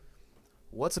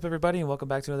What's up, everybody, and welcome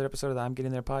back to another episode of the I'm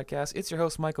Getting There podcast. It's your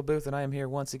host, Michael Booth, and I am here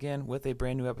once again with a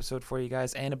brand new episode for you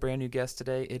guys and a brand new guest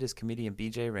today. It is comedian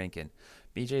BJ Rankin.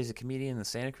 BJ is a comedian in the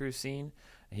Santa Cruz scene.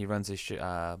 He runs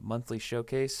a monthly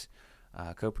showcase,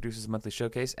 co-produces a monthly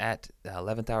showcase at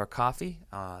 11th Hour Coffee.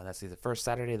 That's the first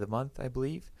Saturday of the month, I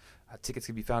believe. Tickets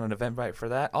can be found on Eventbrite for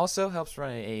that. Also helps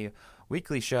run a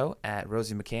weekly show at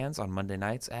Rosie McCann's on Monday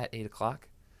nights at 8 o'clock.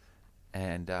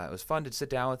 And it was fun to sit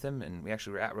down with him, and we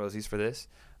actually were at Rosie's for this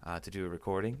to do a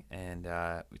recording. And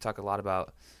we talk a lot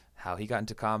about how he got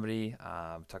into comedy,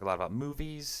 talk a lot about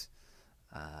movies,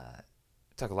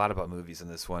 talk a lot about movies in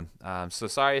this one. So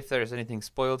sorry if there's anything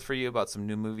spoiled for you about some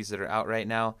new movies that are out right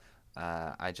now.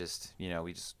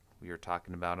 We were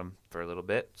talking about them for a little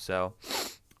bit. So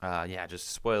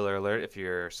just spoiler alert if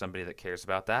you're somebody that cares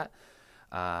about that.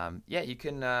 You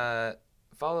can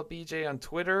follow BJ on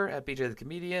Twitter at BJ the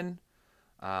Comedian.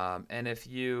 And if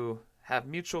you have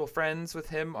mutual friends with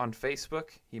him on Facebook,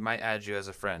 he might add you as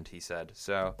a friend, he said.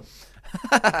 So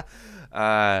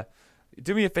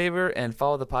do me a favor and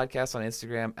follow the podcast on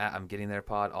Instagram at I'm Getting There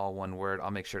Pod, all one word. I'll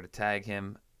make sure to tag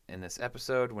him in this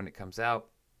episode when it comes out.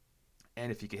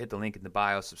 And if you could hit the link in the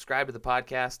bio, subscribe to the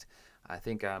podcast. I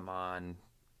think I'm on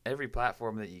every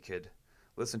platform that you could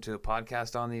listen to a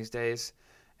podcast on these days.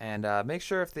 And make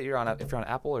sure if you're on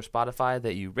Apple or Spotify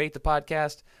that you rate the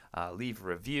podcast, leave a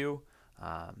review.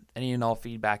 Any and all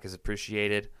feedback is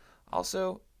appreciated.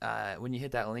 Also, when you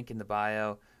hit that link in the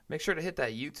bio, make sure to hit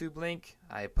that YouTube link.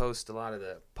 I post a lot of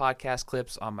the podcast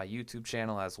clips on my YouTube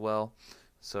channel as well.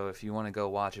 So if you want to go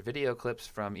watch video clips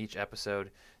from each episode,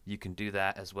 you can do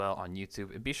that as well on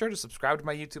YouTube. And be sure to subscribe to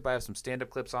my YouTube. I have some stand-up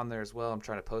clips on there as well. I'm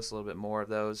trying to post a little bit more of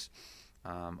those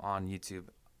on YouTube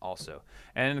also.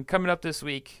 And coming up this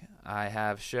week, I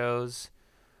have shows,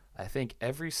 I think,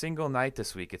 every single night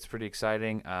this week. It's pretty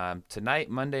exciting. Tonight,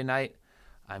 Monday night,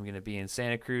 I'm going to be in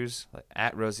Santa Cruz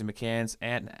at Rosie McCann's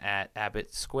and at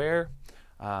Abbott Square.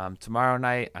 Tomorrow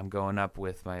night, I'm going up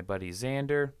with my buddy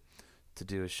Xander to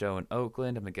do a show in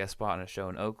Oakland. I'm a guest spot on a show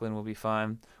in Oakland. Will be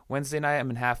fun. Wednesday night, I'm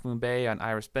in Half Moon Bay on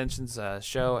Iris Benson's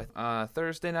show.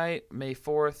 Thursday night, May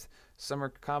 4th, Summer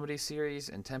Comedy Series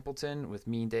in Templeton with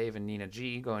me, Dave, and Nina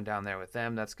G. Going down there with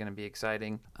them. That's going to be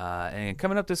exciting. And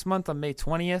coming up this month on May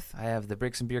 20th, I have the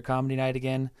Bricks and Beer Comedy Night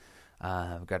again.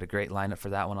 I've got a great lineup for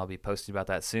that one. I'll be posting about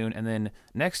that soon. And then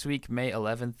next week, May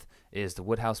 11th, is the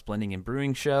Woodhouse Blending and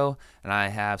Brewing Show. And I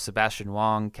have Sebastian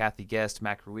Wong, Kathy Guest,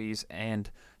 Mac Ruiz,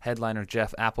 and headliner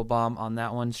Jeff Applebaum on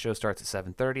that one. Show starts at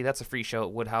 7:30. That's a free show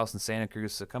at Woodhouse in Santa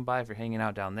Cruz, so come by if you're hanging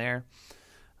out down there.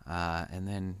 Thank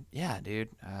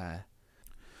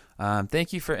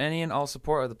you for any and all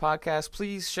support of the podcast.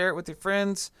 Please share it with your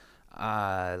friends.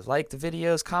 Like the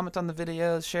videos, comment on the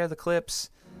videos, share the clips.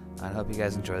 I hope you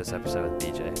guys enjoy this episode with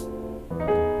BJ.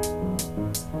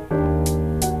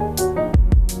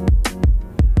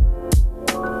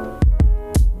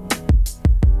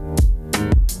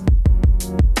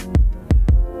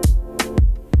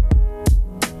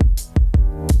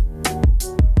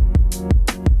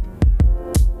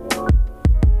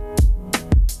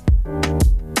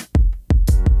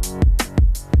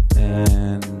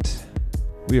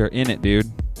 We are in it,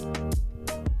 dude.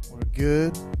 We're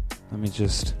good. Let me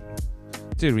just...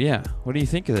 Dude, yeah. What do you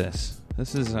think of this?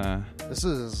 This is... Do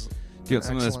you want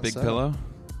some of this big pillow?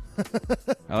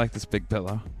 I like this big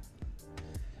pillow.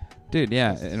 Dude,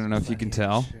 yeah. I don't know if you can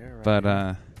tell, but... I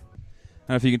don't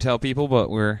know if you can tell people, but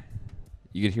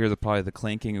you could hear probably the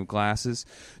clanking of glasses.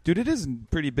 Dude, it is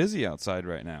pretty busy outside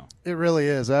right now. It really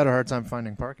is. I had a hard time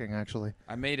finding parking, actually.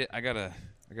 I made it. I got a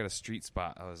street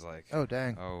spot. I was like... Oh,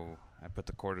 dang. Oh... I put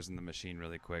the quarters in the machine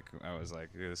really quick. I was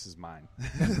like, dude, this is mine.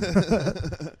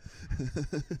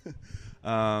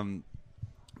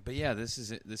 But yeah, this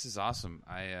is awesome.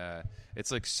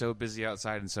 It's like so busy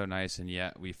outside and so nice, and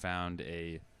yet we found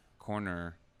a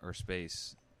corner or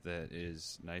space that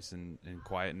is nice and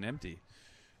quiet and empty.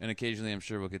 And occasionally I'm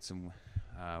sure we'll get some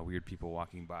weird people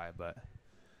walking by, but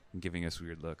giving us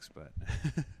weird looks, but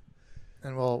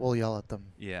and we'll yell at them.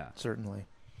 Yeah. Certainly.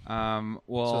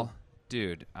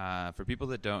 Dude, for people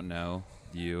that don't know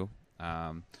you,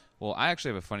 I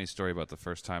actually have a funny story about the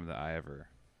first time that I ever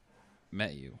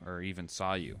met you or even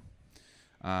saw you.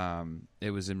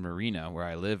 It was in Marina, where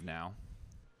I live now.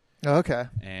 Oh, okay.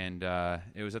 And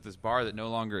it was at this bar that no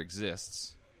longer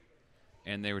exists,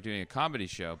 and they were doing a comedy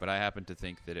show, but I happened to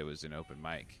think that it was an open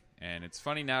mic. And it's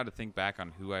funny now to think back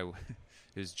on who it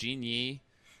was Gene Yee.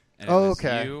 And it was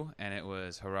you, and it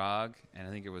was Harag, and I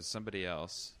think it was somebody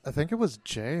else. I think it was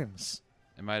James.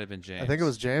 It might have been James. I think it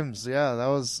was James. Yeah, that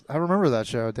was. I remember that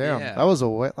show. Damn, Yeah. that was a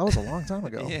long time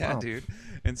ago. Yeah, Wow. dude.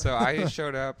 And so I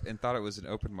showed up and thought it was an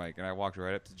open mic, and I walked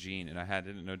right up to Jean, and I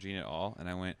didn't know Jean at all, and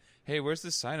I went, "Hey, where's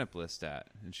the sign up list at?"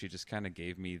 And she just kind of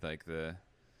gave me like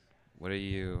 "What are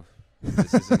you?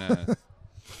 This isn't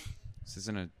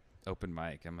a open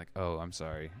mic." I'm like, "Oh, I'm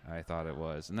sorry. I thought it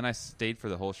was." And then I stayed for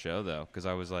the whole show though, because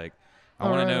I was like, I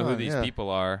want to know who these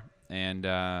people are,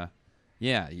 and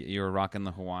yeah, you were rocking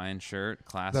the Hawaiian shirt,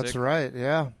 classic. That's right.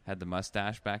 Yeah. Had the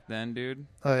mustache back then, dude.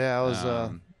 Oh yeah,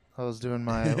 I was doing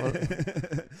my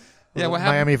yeah, what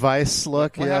Miami Vice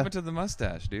look. What happened to the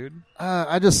mustache, dude?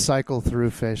 I just cycle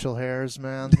through facial hairs,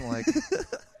 man. Like,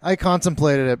 I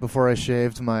contemplated it before I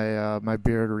shaved my my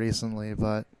beard recently,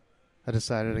 but I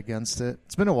decided against it.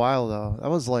 It's been a while though.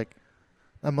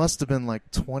 That must have been like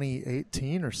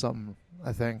 2018 or something,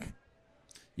 I think.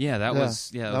 Yeah, that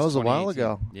was a while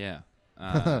ago. Yeah.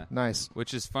 Nice.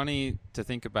 Which is funny to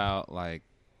think about. Like,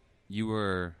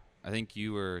 I think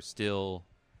you were still,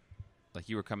 like,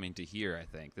 you were coming to here. I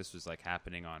think this was like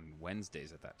happening on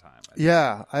Wednesdays at that time.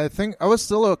 I think I was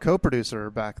still a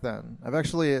co-producer back then. I've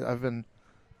been,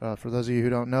 for those of you who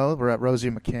don't know, we're at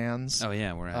Rosie McCann's. Oh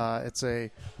yeah, we're at. It's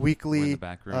a weekly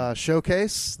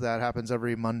showcase that happens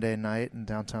every Monday night in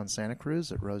downtown Santa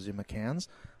Cruz at Rosie McCann's.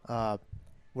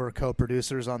 We're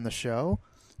co-producers on the show.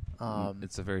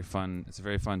 It's a very fun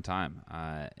time.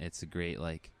 It's a great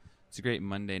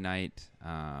Monday night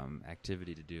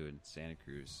activity to do in Santa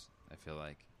Cruz, I feel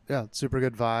like. Yeah, super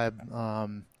good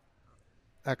vibe.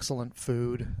 Excellent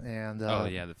food, and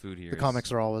the food here. The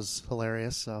comics are always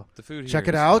hilarious, so the food here check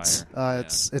it out. Fire.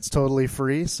 It's totally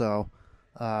free, so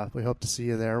we hope to see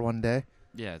you there one day.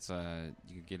 Yeah, it's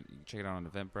you can check it out on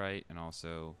Eventbrite, and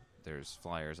also there's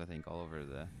flyers I think all over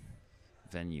the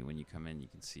venue. When you come in, you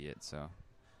can see it. So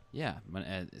yeah,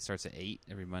 it starts at 8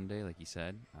 every Monday, like you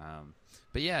said.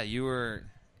 But yeah,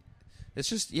 it's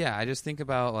just, I just think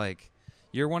about, like,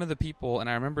 you're one of the people, and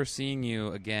I remember seeing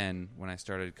you again when I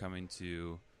started coming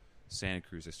to Santa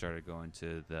Cruz. I started going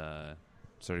to the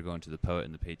Poet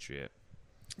and the Patriot.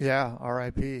 Yeah,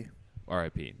 R.I.P.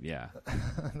 R.I.P. Yeah.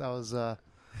 That was a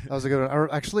good one.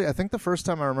 Actually, I think the first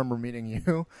time I remember meeting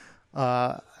you,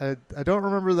 I don't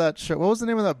remember that show. What was the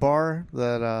name of that bar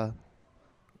that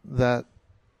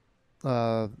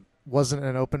wasn't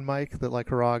an open mic that, like,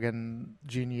 Harag and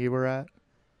CGWHY were at?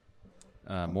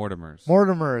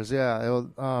 Mortimer's, yeah. It was,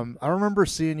 I remember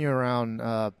seeing you around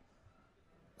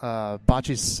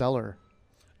Bocce's Cellar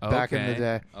back in the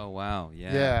day. Oh wow,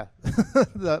 yeah. Yeah,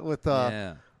 that with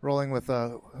rolling with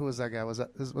who was that guy? Was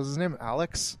his name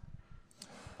Alex?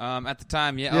 At the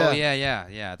time, yeah. Yeah. Oh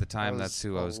yeah. At the time, that's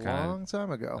who I was kind of. A long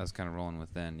time ago. I was kind of rolling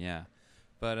with then, yeah.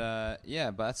 But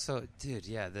but that's so, dude.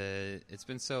 Yeah, it's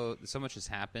been so much has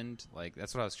happened. Like,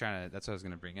 that's what I was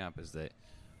going to bring up, is that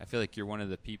I feel like you're one of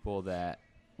the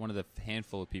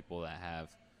handful of people that have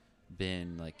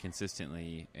been, like,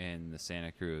 consistently in the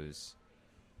Santa Cruz,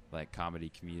 like, comedy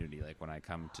community. Like, when I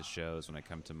come to shows, when I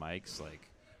come to mics, like,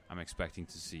 I'm expecting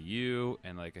to see you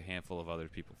and, like, a handful of other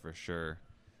people for sure,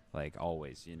 like,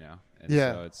 always, you know. And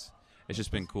so it's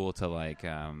just been cool to, like,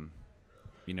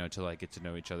 to, like, get to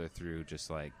know each other through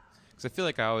just, like, because I feel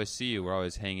like I always see you. We're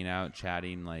always hanging out,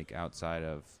 chatting, like, outside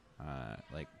of,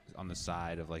 like, on the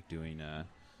side of, like, doing a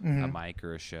mic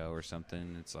or a show or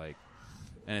something. It's like,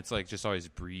 and it's, like, just always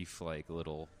brief, like,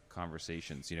 little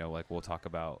conversations, you know, like, we'll talk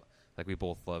about, like, we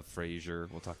both love Frasier.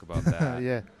 We'll talk about that.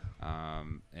 Yeah.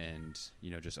 And,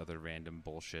 you know, just other random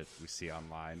bullshit we see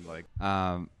online. Like,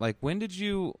 when did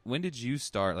you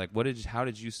start? Like, how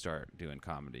did you start doing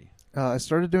comedy? I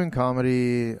started doing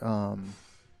comedy. I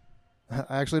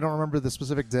actually don't remember the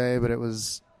specific day, but it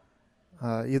was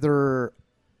either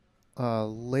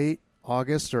late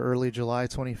August or early July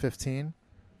 2015.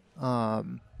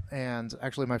 And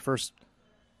actually, my first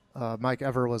mic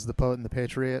ever was the Poet and the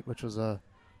Patriot, which was a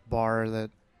bar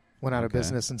that went out of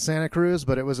business in Santa Cruz,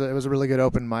 but it was a really good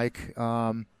open mic.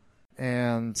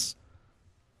 And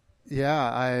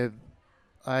yeah,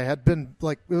 I had been,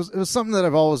 like, it was something that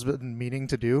I've always been meaning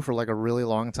to do for, like, a really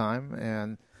long time,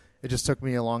 and it just took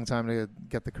me a long time to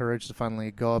get the courage to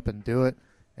finally go up and do it.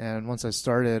 And once I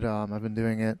started, I've been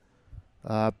doing it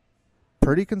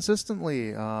pretty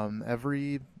consistently.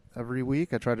 Every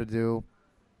week I try to do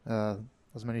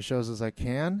as many shows as I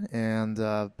can, and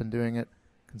I've been doing it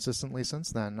consistently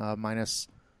since then, minus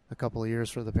a couple of years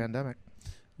for the pandemic.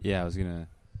 Yeah, I was gonna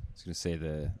say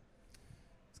the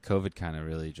COVID kind of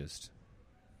really just.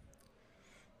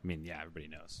 I mean, yeah, everybody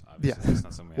knows. Obviously. Yeah. It's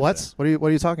not something What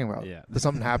are you talking about? Yeah. Did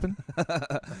something happen?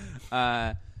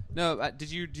 No, do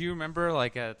you remember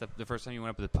like the first time you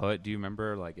went up with the poet? Do you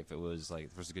remember like if it was like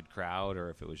if it was a good crowd or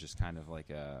if it was just kind of like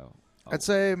a? I'd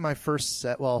say my first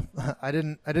set. Well, I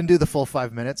didn't do the full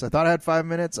 5 minutes. I thought I had 5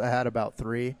 minutes. I had about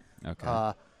 3.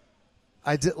 Okay.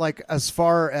 I did like as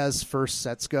far as first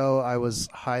sets go. I was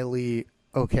highly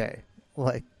okay.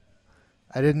 Like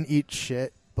I didn't eat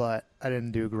shit, but I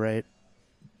didn't do great.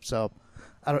 So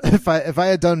I don't, if I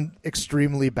had done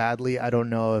extremely badly, I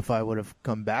don't know if I would have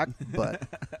come back. But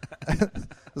I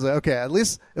was like, okay, at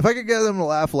least if I could get them to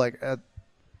laugh like at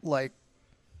like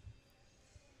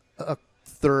a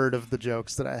third of the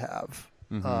jokes that I have,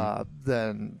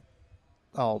 then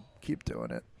I'll keep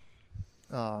doing it.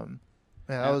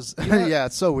 Man, I was yeah,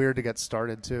 it's so weird to get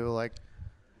started too. Like,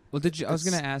 well, I was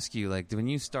gonna ask you like when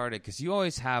you started because you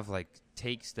always have like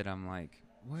takes that I'm like,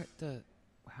 what the,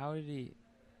 how did he,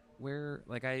 where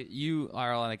like you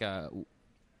are like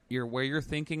where you're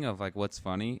thinking of like what's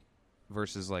funny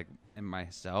versus like in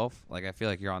myself. Like I feel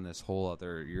like you're in this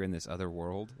other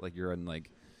world. Like you're in like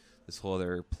this whole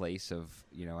other place of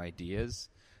ideas.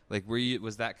 Like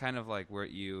was that kind of like where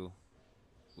you.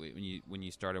 When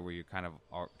you started, were you kind of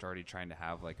already trying to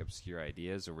have like obscure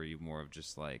ideas, or were you more of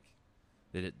just like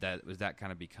was that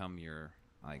kind of become your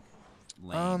like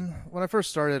lane? When I first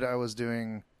started, I was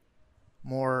doing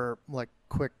more like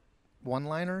quick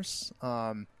one-liners,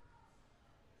 and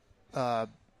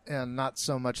not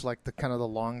so much like the kind of the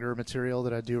longer material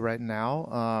that I do right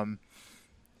now.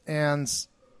 And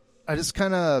I just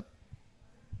kind of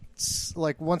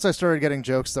like once I started getting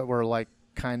jokes that were like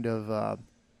kind of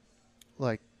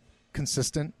like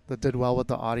consistent that did well with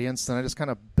the audience, then I just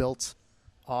kind of built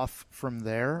off from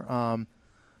there.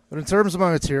 But in terms of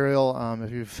my material, if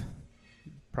you've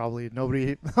probably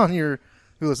nobody who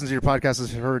listens to your podcast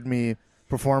has heard me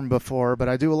perform before, but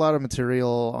I do a lot of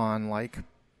material on like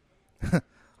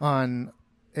on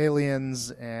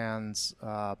aliens and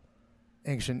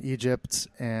ancient Egypt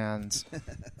and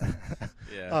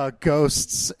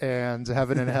ghosts and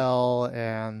heaven and hell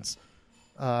and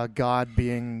God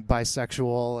being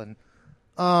bisexual, and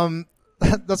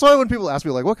that's why when people ask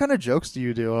me like, "What kind of jokes do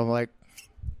you do?" I'm like,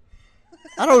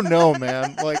 I don't know,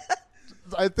 man. Like,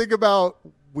 I think about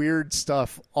weird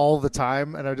stuff all the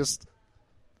time, and I just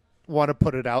want to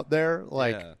put it out there.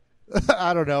 Like,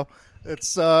 I don't know.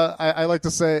 It's I like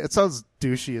to say it sounds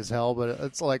douchey as hell, but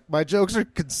it's like my jokes are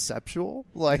conceptual.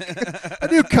 Like I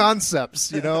do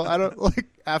concepts, I don't like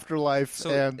afterlife. So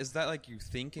and is that like you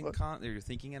thinking you're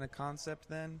thinking in a concept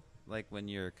then? Like when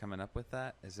you're coming up with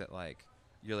that, is it like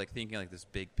you're like thinking like this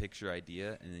big picture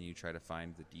idea and then you try to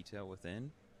find the detail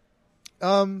within?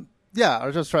 Yeah, I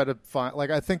just try to find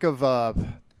like I think of I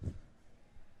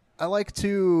like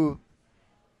to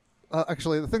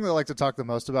actually the thing that I like to talk the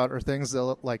most about are things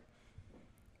that like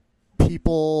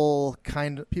people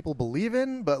believe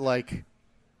in, but like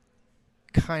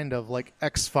kind of like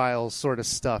X-Files sort of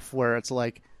stuff where it's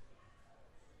like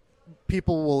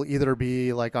people will either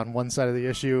be like on one side of the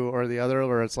issue or the other,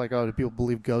 where it's like, oh, do people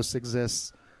believe ghosts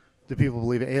exist? Do people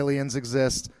believe aliens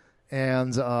exist?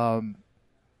 And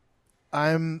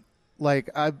I'm like,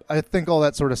 I think all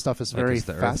that sort of stuff is very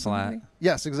fascinating.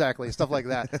 Yes, exactly. Stuff like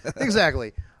that.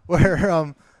 Exactly.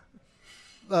 Where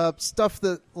stuff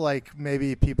that like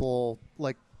maybe people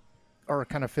like are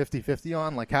kind of 50-50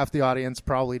 on, like half the audience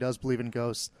probably does believe in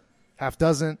ghosts, half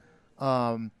doesn't.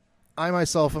 I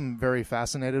myself am very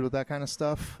fascinated with that kind of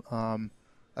stuff. I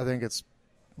think it's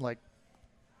like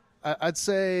I'd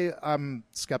say I'm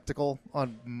skeptical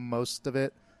on most of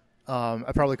it.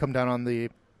 I probably come down on the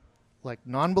like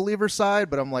non-believer side,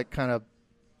 but I'm like kind of,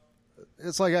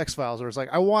 it's like X-Files where it's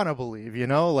like I want to believe,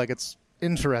 like it's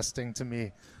interesting to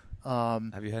me.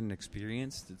 Have you had an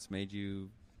experience that's made you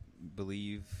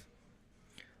believe?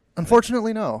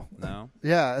 Unfortunately, no. No?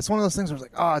 Yeah, it's one of those things where it's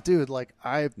like, oh, dude, like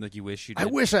you wish you did? I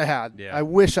wish I had. Yeah. I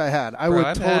wish I had. I would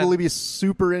I've totally be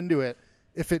super into it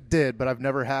if it did, but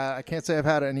I can't say I've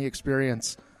had any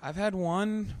experience. I've had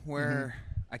one where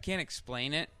I can't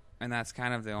explain it, and that's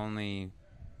kind of the only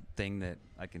thing that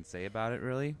I can say about it,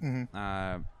 really.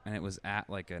 And it was at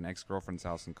like an ex-girlfriend's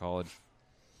house in college.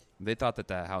 They thought that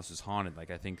house was haunted.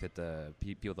 Like I think that the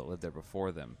people that lived there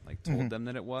before them like told them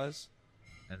that it was,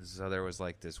 and so there was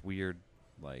like this weird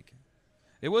like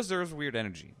there was weird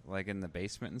energy like in the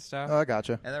basement and stuff. Oh, I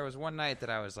gotcha. And there was one night that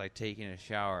I was like taking a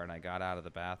shower and I got out of the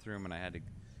bathroom and I had to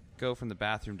go from the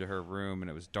bathroom to her room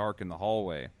and it was dark in the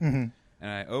hallway. And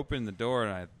I opened the door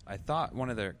and I thought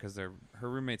one of because her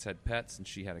roommates had pets and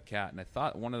she had a cat, and I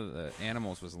thought one of the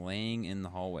animals was laying in the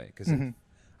hallway because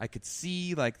I could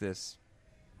see like this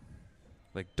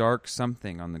like dark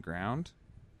something on the ground,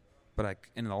 but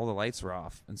and all the lights were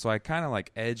off, and so I kind of like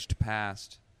edged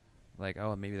past like,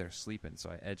 oh, maybe they're sleeping. So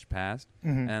I edged past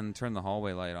and turned the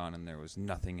hallway light on, and there was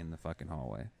nothing in the fucking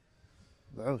hallway.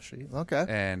 Oh, shit. Okay.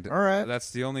 And all right.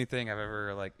 That's the only thing I've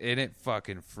ever, like, and it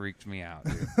fucking freaked me out,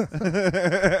 dude.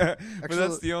 But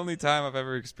that's the only time I've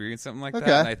ever experienced something like that.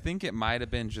 And I think it might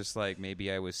have been just, like, maybe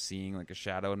I was seeing, like, a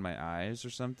shadow in my eyes or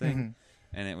something.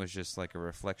 And it was just, like, a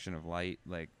reflection of light.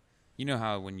 Like, you know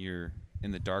how when you're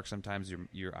in the dark sometimes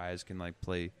your eyes can, like,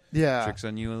 play tricks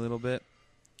on you a little bit?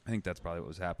 I think that's probably what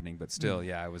was happening. But still,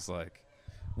 I was like...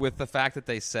 With the fact that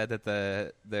they said that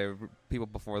the people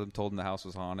before them told them the house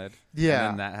was haunted, and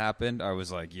then that happened, I was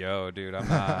like, "Yo, dude, I'm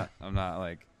not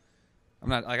like,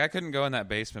 I couldn't go in that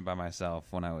basement by myself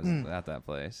when I was at that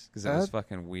place because it was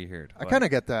fucking weird." I kind of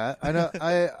get that. I know.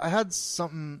 I had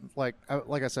something like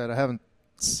I said, I haven't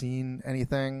seen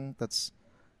anything that's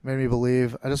made me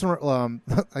believe. I just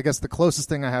I guess the closest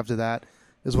thing I have to that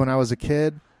is when I was a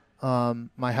kid.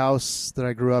 My house that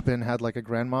I grew up in had like a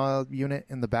grandma unit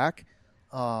in the back.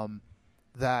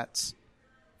 That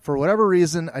for whatever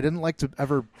reason I didn't like to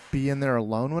ever be in there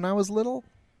alone when I was little.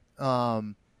 I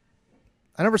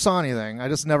never saw anything. I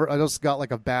just got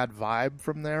like a bad vibe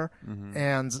from there.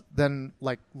 And then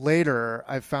like later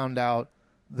I found out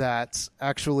that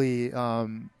actually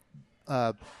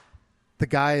the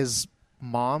guy's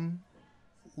mom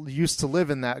used to live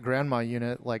in that grandma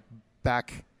unit like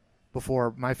back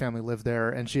before my family lived there,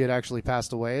 and she had actually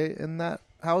passed away in that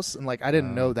house, and like I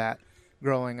didn't know that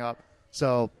growing up.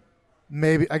 So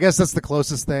maybe I guess that's the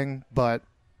closest thing, but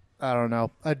I don't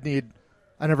know. I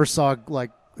never saw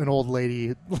like an old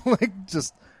lady like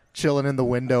just chilling in the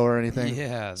window or anything.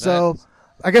 Yeah. So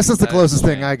I guess that's the closest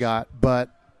thing I got, but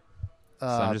so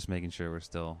I'm just making sure we're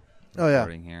still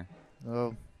recording here.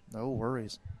 Oh, no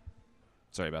worries.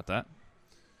 Sorry about that.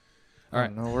 All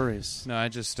right. No worries. No, I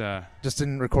just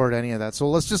didn't record any of that. So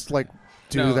let's just like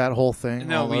do that whole thing.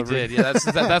 No, we did. Yeah,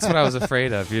 that's what I was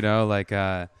afraid of. You know, like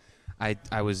it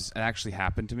actually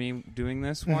happened to me doing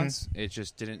this once. It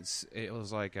just didn't. It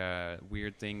was like a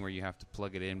weird thing where you have to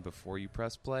plug it in before you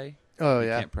press play. Oh, you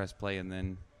can't press play and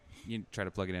then you try to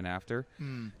plug it in after.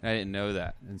 And I didn't know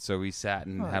that, and so we sat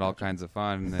and had all kinds of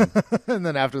fun. And then, and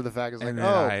then after the fact, it's like,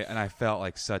 I felt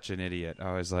like such an idiot.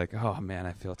 I was like, oh man,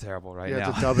 I feel terrible right now. You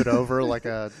had to dub it over like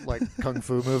a kung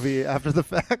fu movie after the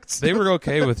fact. They were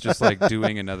okay with just like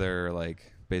doing another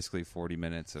like basically 40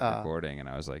 minutes of recording, and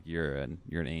I was like, you're an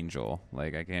angel.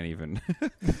 Like I can't even.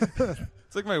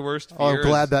 It's like my worst fear. Oh, I'm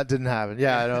glad that didn't happen.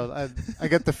 Yeah, I know. I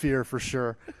get the fear for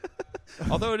sure.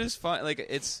 Although it is fun, like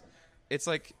it's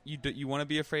like you want to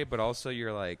be afraid, but also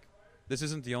you're like, this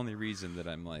isn't the only reason that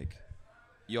I'm like.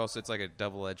 You also, it's like a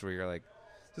double edge where you're like,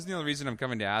 this isn't the only reason I'm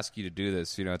coming to ask you to do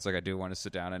this. You know, it's like I do want to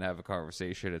sit down and have a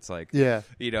conversation. It's like, you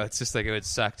know, it's just like it would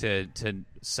suck to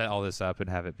set all this up and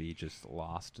have it be just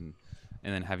lost and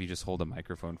then have you just hold a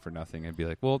microphone for nothing and be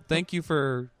like, well, thank you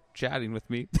for chatting with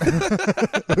me.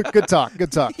 Good talk.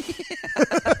 That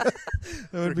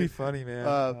would be funny,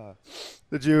 man.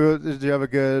 Did you have a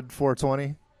good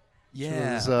 420?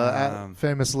 Yeah, it was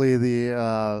famously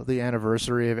the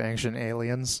anniversary of Ancient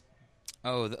Aliens.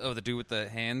 Oh, the dude with the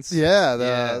hands.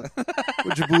 Yeah,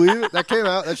 would you believe it?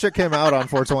 That shit came out on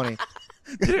 420.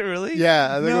 Did it really?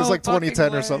 Yeah, I think it was like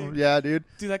 2010 or something. Yeah, dude.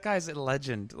 Dude, that guy's a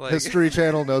legend. Like... History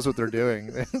Channel knows what they're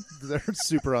doing. They're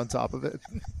super on top of it.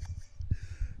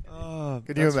 Oh,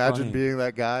 can you imagine being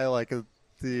that guy like at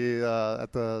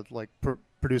the like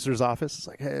producer's office? It's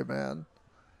like, hey man.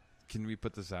 Can we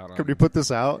put this out? Can we put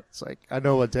this out? It's like, I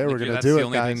know what day we're going to do it, guys. That's the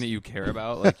only thing that you care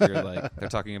about. Like, you're like, they're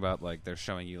talking about, like, they're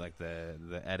showing you, like,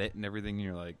 the edit and everything, and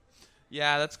you're like,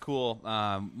 yeah, that's cool.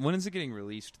 When is it getting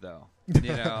released, though? You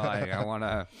know, like,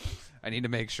 I need to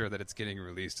make sure that it's getting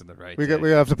released in the right day.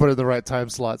 We have to put it in the right time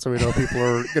slot so we know people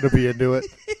are going to be into it.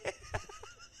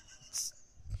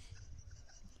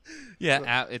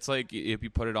 Yeah, it's like if you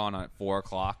put it on at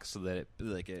 4:00 so that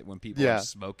when people are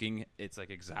smoking, it's like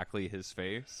exactly his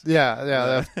face.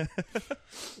 Yeah.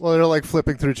 Well, they're like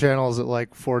flipping through channels at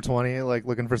like 4:20, like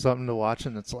looking for something to watch,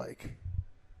 and it's like,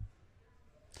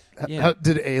 how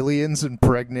did aliens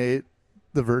impregnate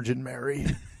the Virgin Mary?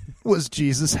 Was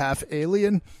Jesus half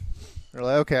alien? They're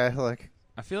like, okay, like.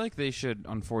 I feel like they should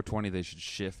on 420. They should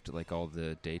shift like all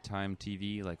the daytime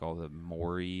TV, like all the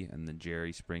Maury and the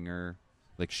Jerry Springer.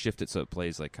 Like shift it so it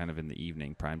plays like kind of in the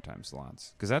evening primetime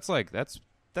slots, because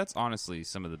that's honestly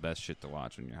some of the best shit to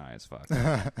watch when you're high as fuck.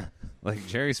 Like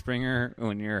Jerry Springer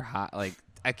when you're hot. Like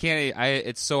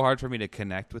it's so hard for me to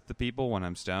connect with the people when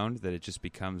I'm stoned that it just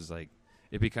becomes like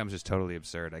just totally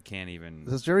absurd. I can't even.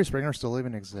 Does Jerry Springer still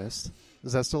even exist?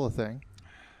 Is that still a thing?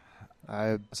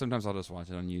 Sometimes I'll just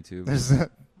watch it on YouTube.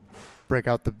 Break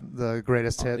out the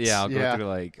greatest hits. Yeah, I'll go through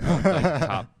like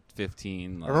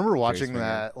 15. I remember watching Jerry Springer.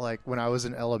 that like when I was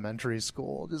in elementary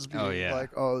school, just being yeah. like,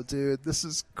 "Oh, dude, this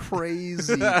is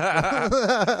crazy."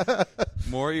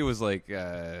 Maury was like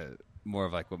more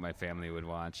of like what my family would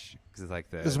watch because it's like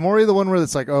the. Is Maury the one where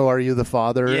it's like, "Oh, are you the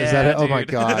father?" Yeah, is that it? Oh my dude.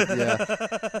 god, yeah,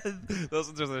 Those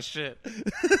ones are the shit.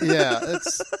 yeah,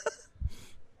 it's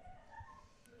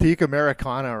peak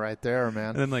Americana right there, And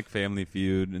man. then like Family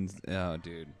Feud and oh,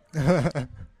 dude.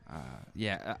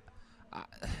 Yeah.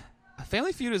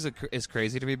 Family Feud is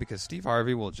crazy to me because Steve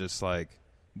Harvey will just like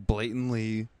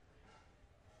blatantly,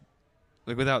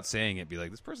 like without saying it, be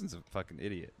like, "This person's a fucking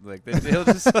idiot." Like he'll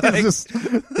just like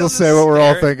He'll say what we're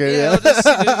all stare- thinking. Yeah,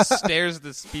 Yeah, he just stares at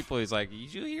these people. He's like,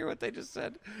 "Did you hear what they just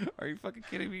said? Are you fucking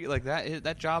kidding me?" Like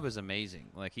that job is amazing.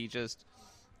 Like he just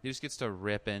gets to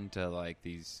rip into like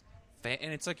these.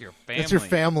 And it's like your family. it's your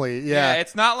family. Yeah,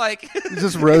 it's not like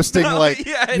just roasting like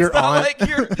it's your not aunt. like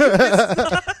you're.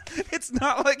 It's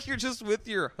not like you're just with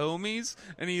your homies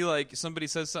and you like somebody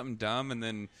says something dumb and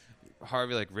then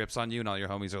Harvey like rips on you and all your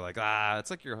homies are like it's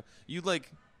like you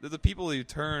like the people who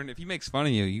turn if he makes fun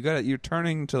of you're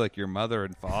turning to like your mother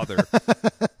and father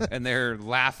and they're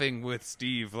laughing with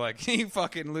Steve like you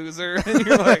fucking loser and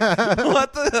you're like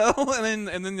what the hell and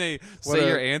then they say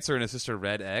your answer and it's just a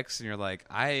red X and you're like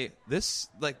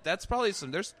that's probably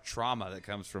there's trauma that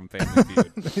comes from Family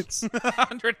Feud. It's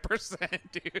 100%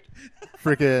 dude.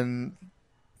 freaking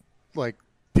like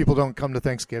people don't come to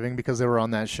Thanksgiving because they were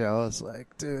on that show. It's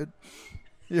like, dude.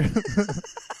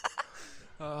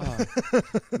 Oh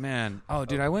man! Oh,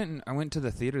 dude, I went to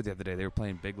the theater the other day. They were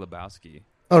playing Big Lebowski.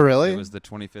 Oh, really? It was the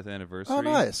 25th anniversary. Oh,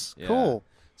 nice. Yeah. Cool.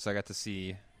 So I got to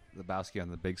see Lebowski on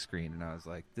the big screen, and I was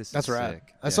like, "This That's is right.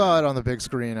 sick." I saw it on the big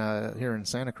screen here in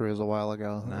Santa Cruz a while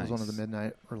ago. It was one of Nice. the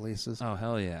midnight releases. Oh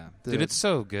hell yeah, Dude. dude! It's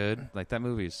so good. Like that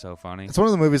movie is so funny. It's one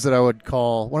of the movies that I would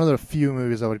call one of the few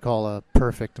movies I would call a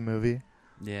perfect movie.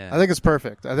 Yeah, I think it's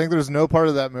perfect. I think there's no part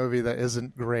of that movie that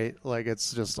isn't great. Like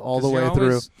it's just all the 'Cause way you're through.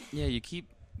 always- Yeah, you keeps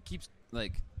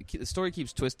the story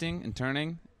keeps twisting and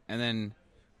turning, and then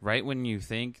right when you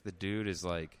think the dude is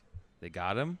like they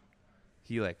got him,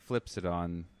 he like flips it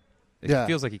on. It Yeah.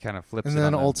 feels like he kind of flips And it then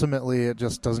on them. ultimately it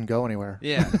just doesn't go anywhere.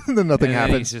 Yeah. Then nothing And then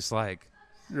happens. he's just like,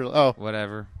 You're like, oh,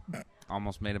 whatever.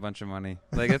 Almost made a bunch of money.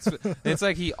 Like it's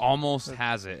like he almost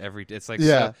has it every. It's like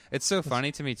Yeah. it's so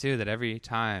funny to me too that every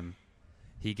time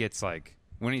he gets like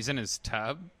when he's in his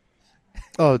tub.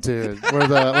 oh, dude, when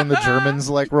the Germans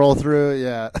like roll through,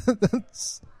 yeah,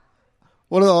 that's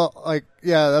one of the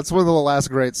that's one of the last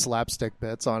great slapstick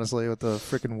bits, honestly, with the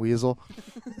freaking weasel.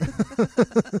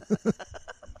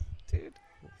 Dude.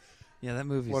 Yeah, that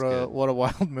movie's What good. a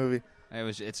wild movie.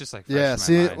 It's just like fresh Yeah,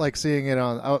 in my mind. seeing it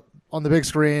on the big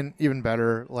screen, even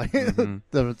better. Like Mhm.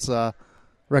 it's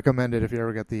recommended if you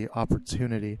ever get the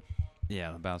opportunity.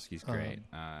 Yeah, Lebowski's great.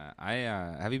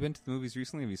 Have you been to the movies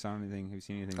recently? Have you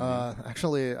seen anything? New?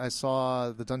 Actually, I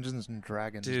saw the Dungeons and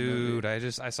Dragons movie. Dude,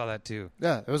 I saw that too.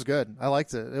 Yeah, it was good. I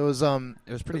liked it. It was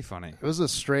It was pretty funny. It was a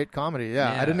straight comedy.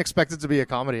 Yeah, Yeah. I didn't expect it to be a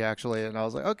comedy actually, and I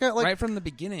was like, okay, like Right from the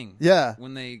beginning. yeah,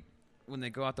 When they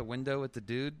go out the window with the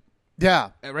dude.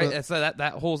 yeah, Right. It's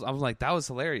that whole. I was like, that was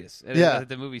hilarious. And Yeah.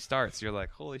 the movie starts. You're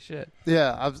like, holy shit.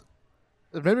 yeah.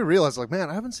 It made me realize, like, man,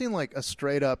 I haven't seen like a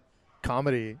straight up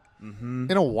comedy Mm-hmm.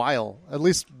 in a while. At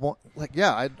least one. Like,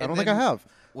 yeah, I don't think I have.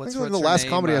 I think like, the last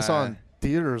comedy I saw in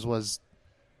theaters was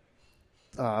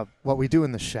What We Do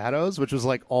in the Shadows, which was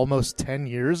like almost 10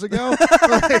 years ago.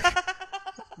 Like,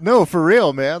 no, for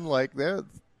real, man. Like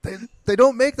they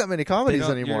don't make that many comedies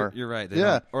anymore. You're right.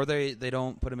 Yeah. They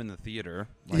don't put them in the theater.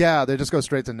 Like, Yeah, they just go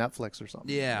straight to Netflix or something.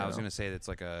 Yeah, you I was know? gonna say there's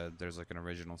like an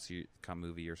original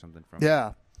movie or something from.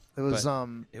 Yeah, it was. But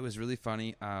it was really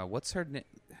funny. What's her name?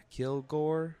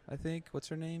 Kilgore, I think. What's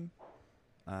her name?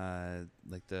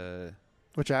 Like the.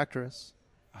 Which actress?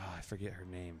 Oh, I forget her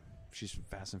name. She's from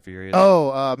Fast and Furious.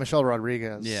 Oh, Michelle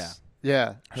Rodriguez. Yeah.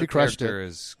 Yeah, Her she crushed character it.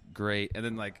 is great. And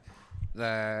then like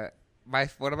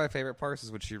one of my favorite parts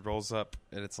is when she rolls up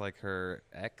and it's like her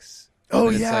ex. Oh,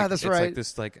 And it's yeah, like- that's it's right. Like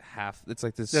this like half. It's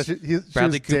like this Yeah, she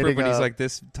Bradley was Cooper, dating but he's like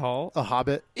this tall. a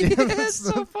hobbit. Yeah, That's it's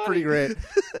so funny. pretty great.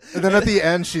 And then at the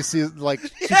end, she sees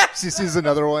she sees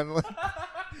another one.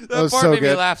 That was part so made me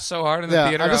good. laugh so hard in the Yeah,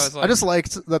 theater. I just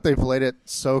liked that they played it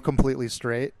so completely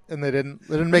straight, and they didn't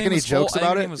make any jokes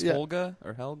about Her it. name was Yeah. Olga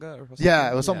or Helga or something.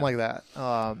 Yeah, it was something like that.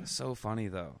 So funny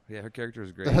though. Yeah, her character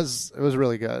is great. It was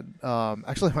really good.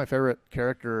 Actually, my favorite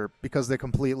character, because they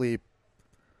completely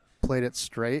played it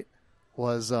straight,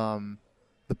 was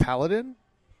the paladin,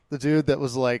 the dude that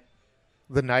was like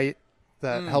the knight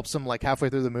that helps him like halfway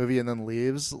through the movie and then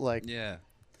leaves. Like, Yeah,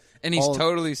 and he's he's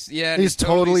totally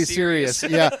totally serious.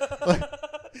 Yeah,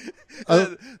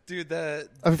 Dude,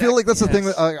 I feel like that's the thing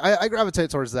that I gravitate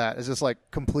towards. That is just like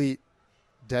complete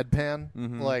deadpan.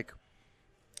 Mm-hmm. Like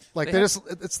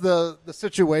it's the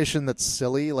situation that's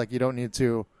silly. Like you don't need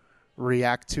to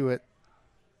react to it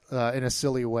in a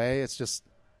silly way. It's just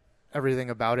everything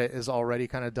about it is already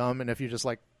kind of dumb, and if you just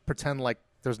like pretend like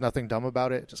there's nothing dumb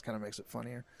about it, it just kind of makes it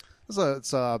funnier. It's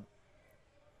a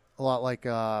lot like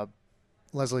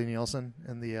Leslie Nielsen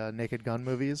in the Naked Gun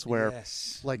movies, where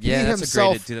like he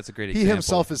himself, that's a great he example.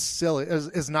 himself is silly,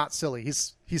 is not silly.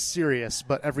 He's serious,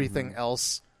 but everything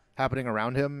else happening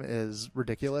around him is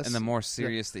ridiculous. And the more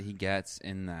serious that he gets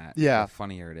in that, the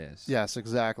funnier it is. Yes,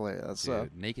 exactly. That's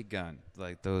Naked Gun,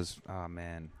 like those. Oh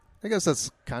man, I guess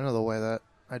that's kind of the way that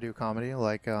I do comedy.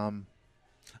 Like, I'm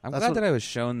glad that I was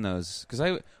shown those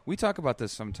because we talk about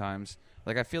this sometimes.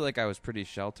 Like, I feel like I was pretty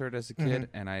sheltered as a kid,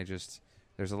 and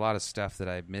there's a lot of stuff that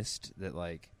I missed that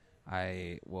like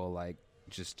I will like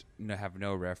just have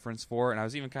no reference for. And I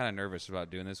was even kind of nervous about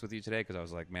doing this with you today because I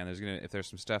was like, man, if there's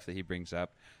some stuff that he brings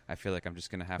up, I feel like I'm just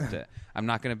gonna have to. I'm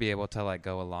not gonna be able to like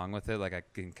go along with it. Like I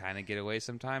can kind of get away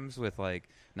sometimes with like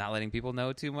not letting people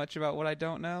know too much about what I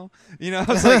don't know. I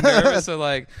was like nervous. So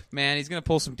like, man, he's gonna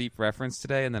pull some deep reference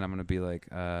today, and then I'm gonna be like,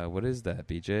 what is that,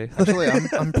 BJ? Actually,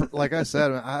 I'm like I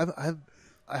said,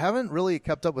 I haven't really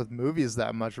kept up with movies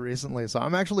that much recently, so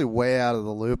I'm actually way out of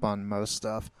the loop on most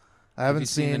stuff. I haven't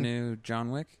seen the new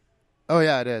John Wick. Oh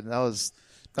yeah, I did. That was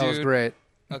great.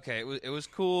 Okay, it was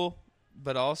cool,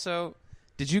 but also,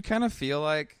 did you kind of feel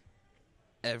like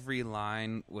every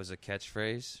line was a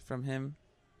catchphrase from him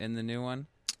in the new one?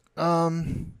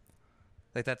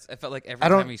 Like I felt like every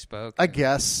time he spoke. I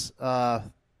guess.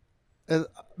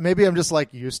 Maybe I'm just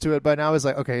like used to it by now. It's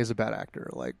like, okay, he's a bad actor.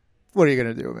 Like, what are you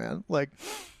gonna do, man? Like,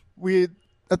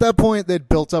 at that point they'd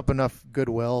built up enough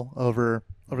goodwill over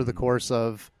the course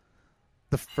of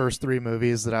the first 3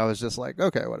 movies that I was just like,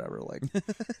 okay, whatever. Like,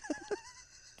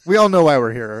 we all know why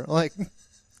we're here. Like,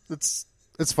 it's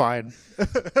fine.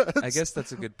 I guess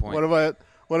that's a good point. And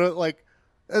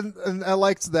I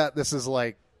liked that this is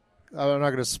like, I'm not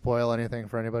going to spoil anything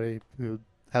for anybody who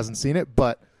hasn't seen it,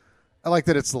 but I like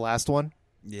that it's the last one.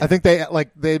 Yeah. I think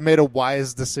they made a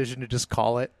wise decision to just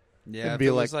call it. Yeah, if it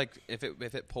was like if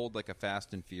it pulled like a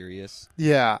Fast and Furious,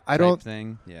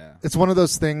 thing. Yeah, it's one of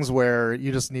those things where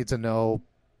you just need to know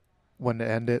when to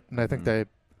end it, and I think they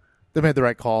made the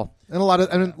right call.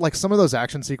 And like some of those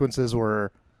action sequences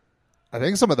were, I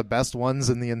think, some of the best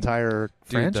ones in the entire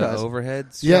franchise. The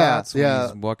overhead shots when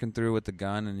he's walking through with the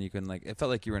gun, and you can like it felt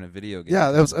like you were in a video game.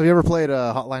 Yeah, have you ever played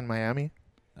Hotline Miami?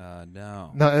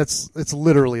 No, it's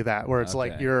literally that where it's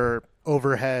like you're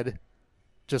overhead.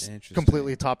 Just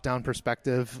completely top-down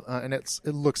perspective, and it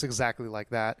looks exactly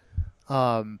like that.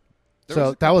 So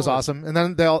that was awesome. And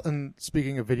then and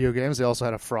speaking of video games, they also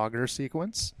had a Frogger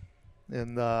sequence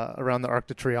around the Arc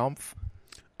de Triomphe.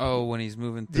 Oh, when he's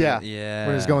moving through. Yeah.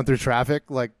 When he's going through traffic,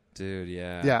 like, dude,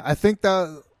 yeah. Yeah, I think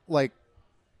that like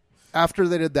after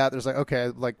they did that, there's like, okay,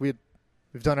 like we've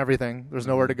done everything. There's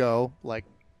nowhere to go. Like,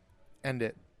 end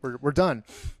it. We're done.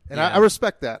 And I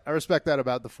respect that. I respect that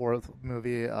about the 4th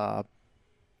movie.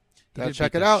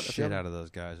 Check it out. Shit out of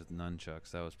those guys with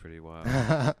nunchucks. That was pretty wild.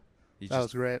 That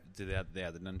was great. The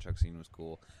nunchuck scene was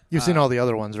cool. You've seen all the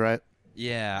other ones, right?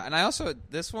 Yeah, and I also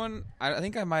this one. I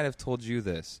think I might have told you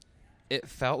this. It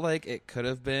felt like it could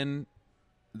have been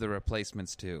The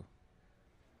Replacements too.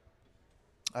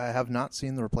 I have not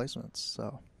seen The Replacements,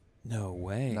 so no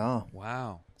way. No.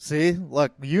 Wow. See,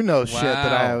 look, you know shit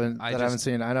that I haven't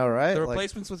seen. I know, right? The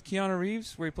Replacements with Keanu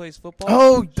Reeves, where he plays football.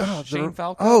 Oh, Shane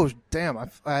Falco. Oh, damn!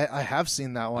 I have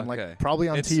seen that one, like probably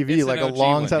on TV, it's like a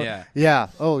long time. Yeah.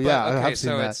 Oh, yeah. I have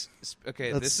seen that.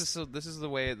 This is the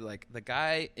way like the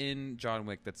guy in John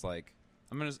Wick that's like.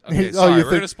 I'm gonna. Okay, sorry, we're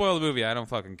gonna spoil the movie. I don't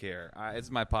fucking care. It's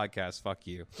my podcast. Fuck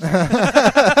you.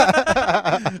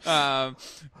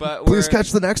 But please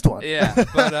catch the next one. Yeah,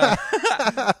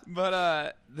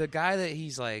 but the guy that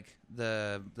he's like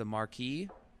the Marquis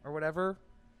or whatever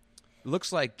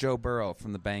looks like Joe Burrow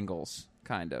from the Bengals,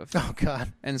 kind of. Oh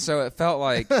God! And so it felt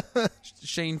like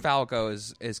Shane Falco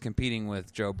is competing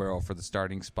with Joe Burrow for the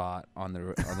starting spot on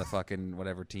the fucking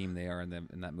whatever team they are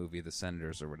in that movie, the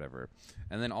Senators or whatever.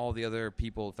 And then all the other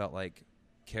people felt like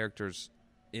characters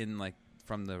in like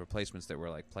from The Replacements that were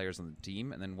like players on the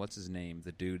team. And then what's his name?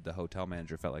 The dude, the hotel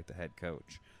manager, felt like the head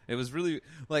coach. It was really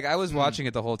like I was watching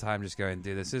it the whole time, just going,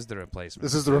 "Dude, this is The Replacement.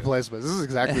 This is The Replacement. This is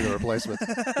exactly The Replacement."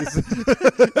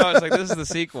 No, it's like this is the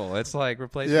sequel. It's like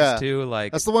Replacements 2.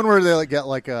 Like that's the one where they get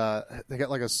like a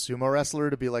sumo wrestler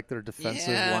to be like their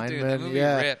defensive lineman. Dude, the movie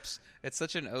rips. It's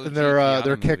such an OG. And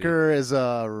their kicker is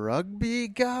a rugby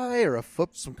guy or a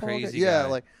football. Some crazy guy. Yeah, guy.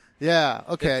 like Yeah.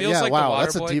 Okay. It feels Yeah. like Wow. the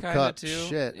That's a Waterboy deep kinda cut. too.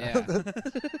 Shit. Yeah.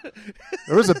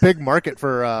 There was a big market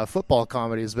for football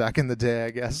comedies back in the day.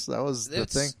 I guess that was the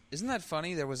thing. Isn't that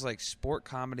funny? There was like sport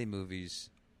comedy movies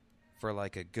for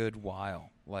like a good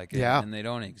while. Like Yeah. and they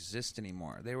don't exist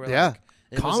anymore. They were Yeah. like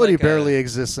it was Comedy like barely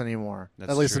exists anymore.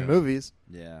 That's At least true. in movies.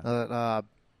 Yeah.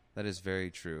 That is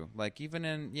very true. Like even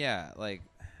in like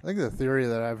I think the theory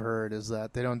that I've heard is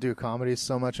that they don't do comedies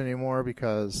so much anymore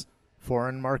because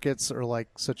foreign markets are like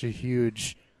such a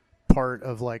huge part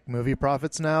of like movie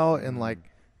profits now, and like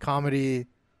comedy,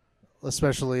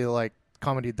 especially like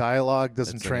comedy dialogue,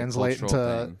 doesn't It's like a translate cultural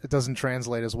into thing. it doesn't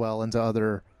translate as well into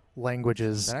other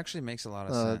languages. that actually makes a lot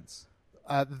of sense.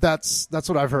 That's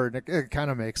what I've heard. It kind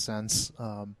of makes sense.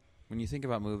 When you think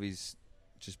about movies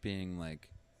just being like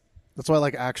That's why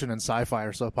like action and sci-fi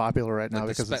are so popular right now,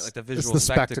 because it's like the it's visual the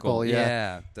spectacle.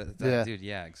 Yeah, Yeah. dude.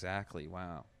 Yeah, exactly.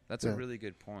 Wow, that's a really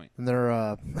good point. And they're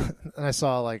and I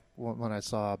saw like when I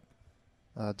saw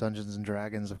Dungeons and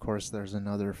Dragons, of course, there's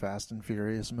another Fast and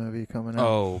Furious movie coming out.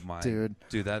 Oh my dude,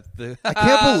 I I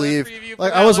can't believe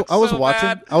like I was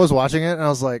watching it and I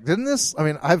was like, didn't this? I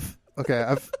mean, I've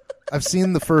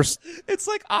seen the first. It's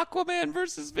like Aquaman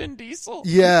versus Vin Diesel.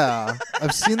 Yeah,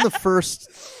 I've seen the first.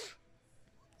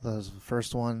 That was the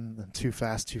first one, then Too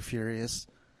Fast, Too Furious,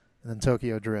 and then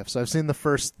Tokyo Drift. So I've seen the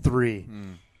first three.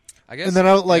 I guess. And then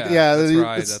I was like, that's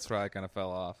it's- where I kind of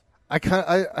fell off. I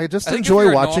just I think enjoy if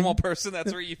you're watching. a normal person,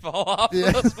 that's where you fall off.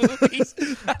 Yeah. Those movies.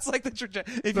 That's like the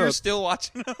trajectory. If you're still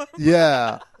watching them.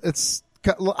 Yeah, it's.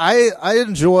 I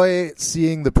enjoy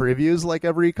seeing the previews like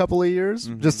every couple of years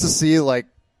just to see like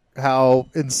how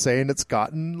insane it's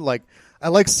gotten. Like I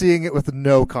like seeing it with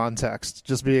no context,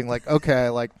 just being like, okay,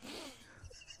 like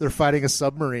they're fighting a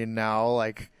submarine now.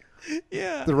 Like,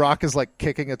 Yeah. The Rock is like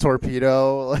kicking a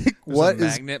torpedo. Like, There's what a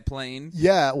is? magnet plane?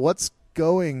 Yeah, what's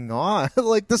going on?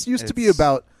 Like, this used to be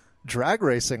about drag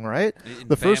racing, right?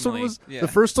 The first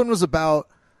one was about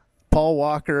Paul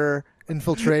Walker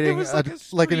infiltrating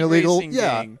like an illegal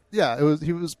gang.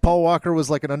 He was Paul Walker was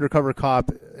like an undercover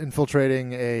cop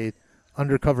infiltrating a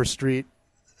undercover street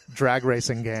drag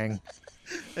racing gang.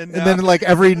 And then like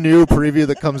every new preview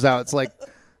that comes out, it's like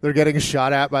they're getting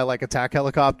shot at by like attack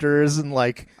helicopters and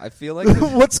like I feel like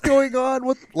what's going on?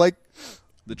 What like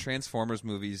the Transformers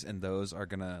movies and those are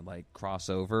gonna like cross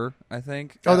over. I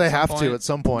think. Oh, they have to at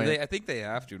some point. I think they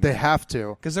have to. They have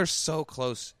to because they're so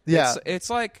close. Yeah, it's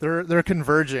like they're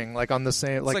converging like on the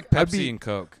same. It's like Pepsi and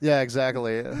Coke. Yeah,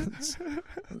 exactly.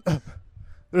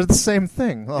 They're the same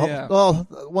thing. Well,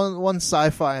 one's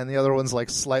sci-fi and the other one's like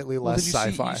slightly less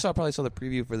sci-fi. You probably saw the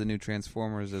preview for the new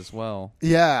Transformers as well.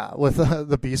 Yeah, with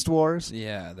the Beast Wars.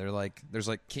 Yeah,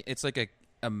 it's like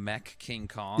a mech King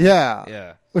Kong.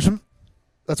 Yeah. Which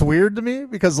that's weird to me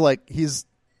because like he's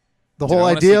the whole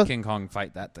I idea. See King Kong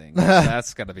fight that thing.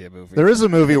 That's got to be a movie. There is a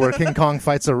movie where King Kong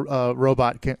fights a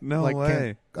robot. No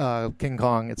way. King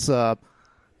Kong. It's I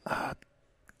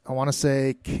want to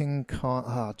say King Kong.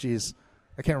 Oh, jeez.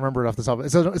 I can't remember it off the top.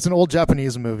 It's an old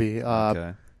Japanese movie,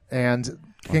 Okay. and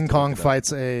King Kong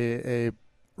fights a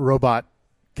robot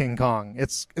King Kong.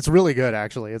 It's really good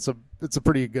actually. It's a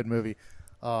pretty good movie.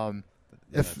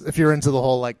 If you're into the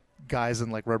whole like guys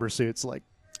in like rubber suits like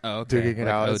duking it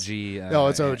out. OG. No,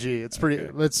 it's OG. It's pretty.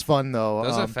 Okay. It's fun though.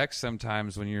 Those effects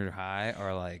sometimes when you're high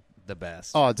are like the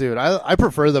best. Oh, dude, I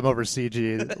prefer them over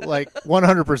CG. Like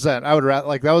 100%. I would rather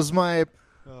like that was my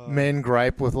main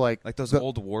gripe with like those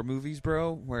old war movies,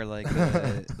 bro, where like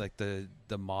the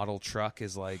model truck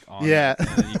is like on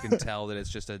and you can tell that it's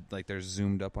just they're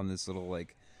zoomed up on this little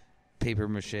like paper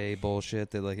mache bullshit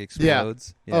that like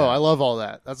explodes. Yeah. Oh, I love all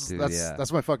that.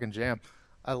 That's my fucking jam.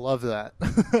 I love that.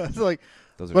 Like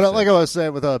like I was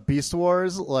saying with Beast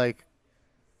Wars, like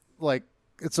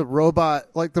it's a robot.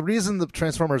 Like the reason the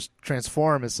Transformers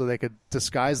transform is so they could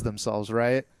disguise themselves,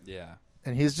 right? Yeah.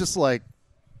 And he's just like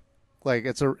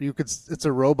it's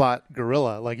a robot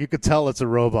gorilla. Like you could tell it's a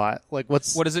robot. Like what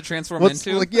does it transform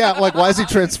into? Like like why is he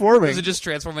transforming? Does it just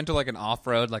transform into like an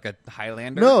off-road, like a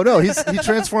Highlander? No, he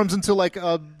transforms into like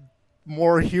a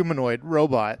more humanoid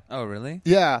robot. Oh, really?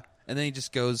 Yeah. And then he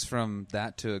just goes from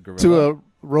that to a gorilla. To a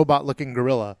robot-looking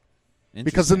gorilla.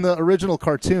 Because in the original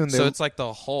cartoon, so it's like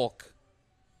the Hulk,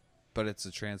 but it's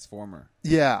a transformer.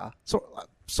 Yeah,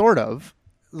 sort of.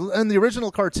 In the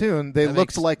original cartoon, they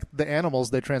looked like the animals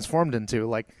they transformed into.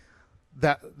 Like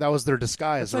that was their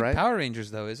disguise, it's like right? Power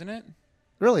Rangers, though, isn't it?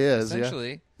 Really is,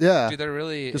 essentially. Yeah. Dude, they're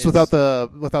really just without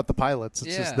the pilots.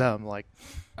 It's just them. Like,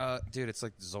 dude, it's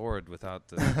like Zord without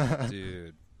the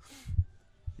dude.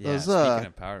 Yeah. Those, speaking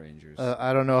of Power Rangers,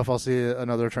 I don't know if I'll see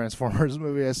another Transformers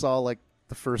movie. I saw like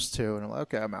the first two, and I'm like,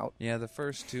 okay, I'm out. Yeah, the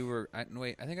first two were. I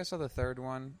think I saw the third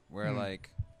one where like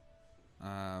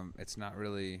It's not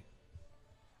really.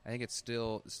 I think it's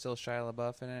still Shia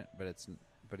LaBeouf in it,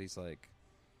 but he's like.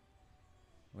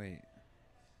 Wait.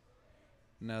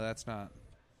 No, that's not.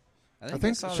 I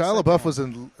think Shia LaBeouf was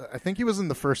in. I think he was in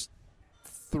the first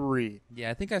 3.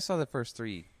 Yeah, I think I saw the first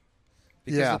 3.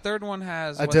 Because Yeah. the third one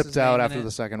has. I dipped out after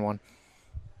the second one.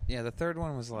 Yeah, the third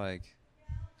one was like.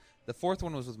 The fourth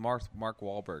one was with Mark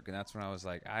Wahlberg, and that's when I was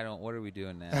like, what are we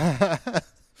doing now?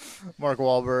 Mark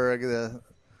Wahlberg.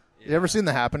 You ever seen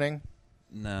The Happening?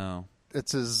 No.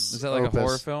 It's his. Is that like opus. a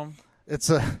horror film? It's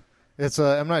a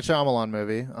M. Night Shyamalan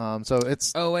movie. So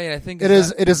it's. Oh wait, I think it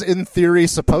is in theory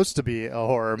supposed to be a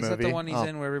horror movie. Is that the one he's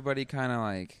in where everybody kind of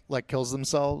like kills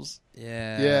themselves?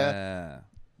 Yeah. Yeah.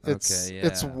 Okay. Yeah.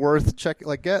 It's worth checking.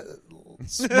 Like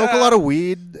smoke a lot of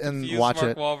weed and watch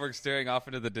Mark it. Wahlberg staring off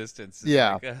into the distance. Is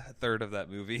Yeah. like a third of that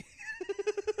movie.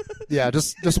 Yeah,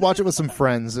 just watch it with some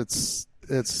friends. It's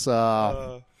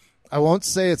I won't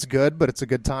say it's good, but it's a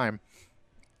good time.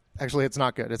 Actually, it's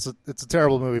not good. It's a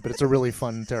terrible movie, but it's a really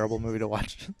fun, terrible movie to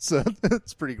watch. So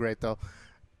it's pretty great though.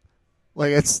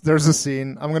 Like there's a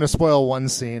scene. I'm going to spoil one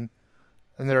scene,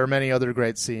 and there are many other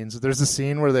great scenes. There's a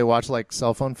scene where they watch like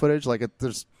cell phone footage. Like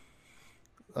there's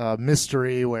a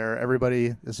mystery where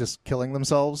everybody is just killing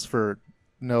themselves for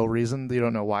no reason. You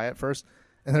don't know why at first.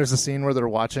 And there's a scene where they're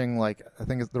watching I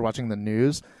think they're watching the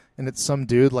news, and it's some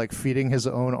dude like feeding his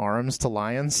own arms to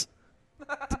lions,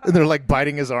 and they're like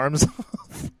biting his arms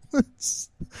off. It's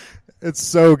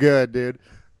so good, dude.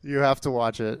 You have to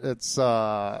watch it. It's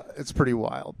pretty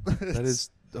wild. That is.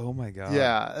 Oh my god.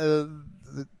 Yeah.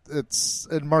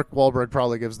 And Mark Wahlberg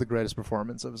probably gives the greatest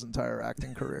performance of his entire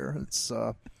acting career. It's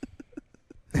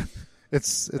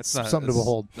something to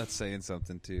behold. That's saying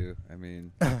something too. I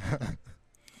mean,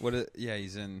 yeah,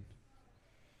 he's in.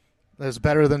 It's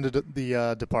better than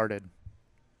the Departed,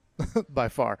 by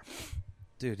far.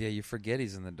 Dude, yeah, you forget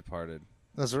he's in The Departed.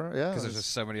 That's right. Yeah, because there's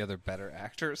just so many other better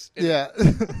actors. Yeah.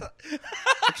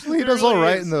 Actually, he does really all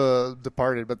right is. in The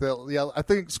Departed, but I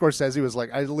think Scorsese was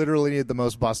like, I literally need the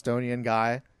most Bostonian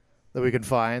guy that we can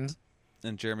find.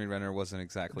 And Jeremy Renner wasn't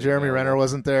exactly. Jeremy available. Renner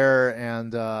wasn't there,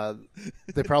 and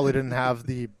they probably didn't have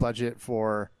the budget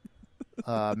for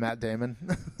Matt Damon.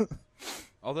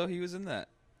 Although he was in that.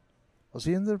 Was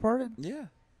he in The Departed? Yeah.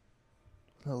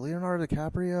 Leonardo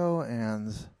DiCaprio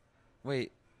and...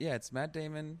 Wait, yeah, it's Matt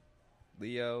Damon,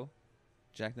 Leo,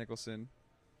 Jack Nicholson.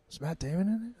 Was Matt Damon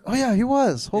in it? Oh, yeah, he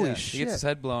was. Holy Yeah, shit. He gets his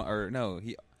head blown, or no,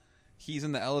 he's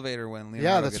in the elevator when Leonardo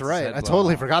Yeah, that's gets right. his head I blown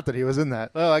totally off. forgot that he was in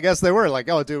that. Oh, I guess they were like,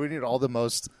 oh, dude, we need all the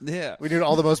most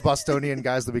Bostonian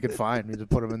guys that we could find. We need to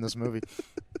put them in this movie.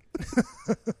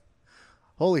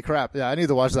 Holy crap. Yeah, I need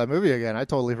to watch that movie again. I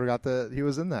totally forgot that he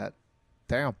was in that.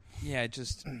 Damn. Yeah,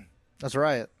 just That's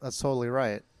right. That's totally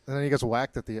right. And then he gets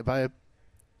whacked by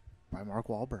Mark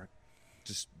Wahlberg.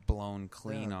 just blown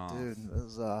clean off. Dude, it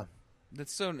was,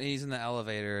 That's so. He's in the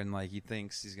elevator and like he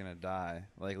thinks he's gonna die.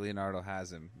 Like Leonardo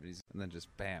has him, and then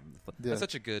just bam. Yeah. That's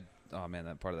such a good. Oh man,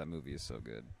 that part of that movie is so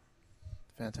good.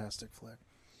 fantastic flick.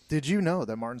 Did you know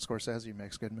that Martin Scorsese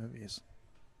makes good movies?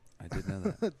 I did know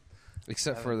that.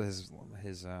 Except for his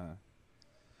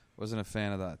wasn't a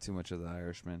fan of that too much of The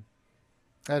Irishman.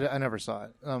 I never saw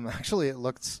it. Actually, it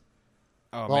looked.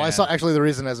 Oh, Well, man. I saw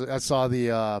is I saw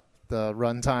the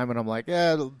runtime, and I'm like,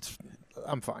 yeah,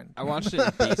 I'm fine. I watched it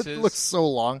in pieces. It looks so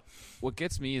long. What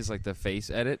gets me is like the face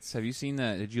edits. Have you seen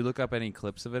that? Did you look up any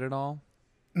clips of it at all?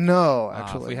 No, If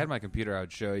actually. we had my computer, I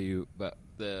would show you. But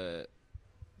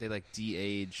they like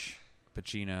de-age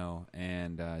Pacino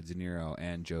and De Niro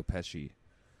and Joe Pesci.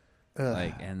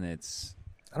 And it's.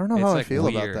 I don't know it's how I like feel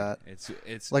weird. about that.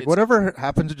 It's Like, whatever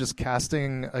happened to just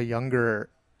casting a younger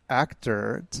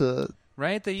actor to,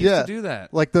 right. They used to do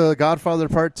that. like the Godfather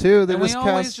Part 2. They And just we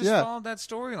always cast, just yeah, followed that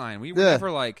storyline. We were Yeah.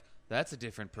 never like, that's a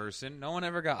different person. No one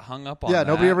ever got hung up on yeah. that.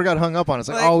 Nobody ever got hung up on it. It's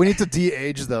like, Like- oh, we need to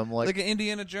de-age them. Like, Like in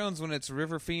Indiana Jones when it's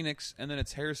River Phoenix and then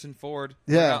it's Harrison Ford.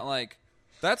 Yeah. We're not like,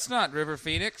 that's not River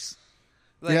Phoenix.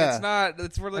 Like, Yeah. it's not.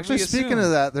 It's we're like, actually, we speaking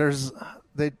assume. of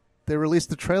that, they released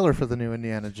the trailer for the new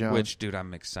Indiana Jones. Which, dude,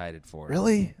 I'm excited for.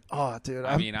 Really? Oh, dude,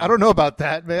 I mean, I don't know about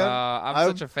that, man. I'm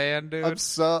such a fan, dude. I'm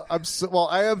so well.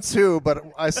 I am too, but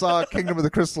I saw Kingdom of the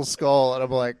Crystal Skull, and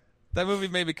I'm like, That movie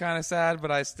made me kind of sad,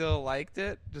 but I still liked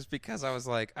it just because I was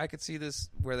like, I could see this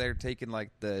where they're taking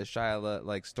like the Shia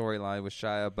like storyline with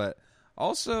Shia, but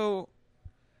also,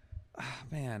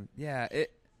 man, yeah,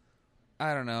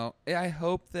 I don't know. I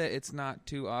hope that it's not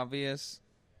too obvious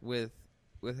with.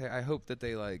 I hope that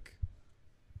they like.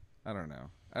 I don't know.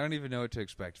 I don't even know what to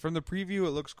expect from the preview.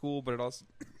 It looks cool, but it also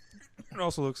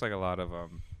looks like a lot of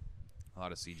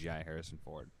CGI Harrison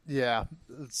Ford. yeah,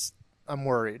 I'm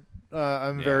worried.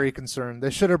 I'm very concerned.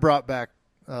 They should have brought back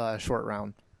Short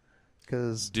Round,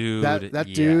 because Dude, that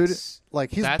yes. dude,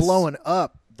 like, he's blowing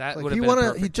up. That Like, would have been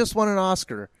perfect. He just won an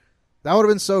Oscar. That would have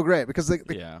been so great, because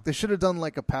Yeah. they should have done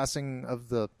like a passing of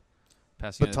the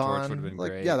Passing of the torch baton. would have been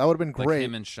Like, great. yeah, that would have been Like great.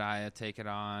 him and Shia take it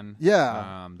on.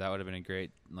 Yeah. That would have been a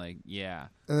great, like, yeah.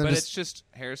 And then But just- it's just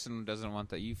Harrison doesn't want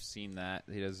that. You've seen that.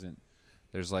 He doesn't.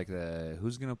 There's like the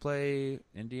who's gonna play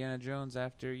Indiana Jones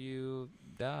after you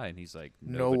die, and he's like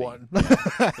No nobody. one.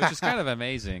 Yeah. Which is kind of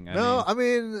amazing. I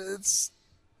mean, it's.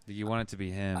 You want it to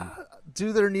be him.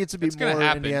 Do there needs to be It's gonna more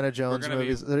happen. Indiana Jones We're gonna be-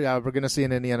 movies? Yeah, we're going to see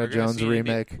an Indiana We're gonna Jones see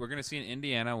remake We're gonna see an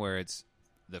Indiana where it's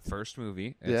the first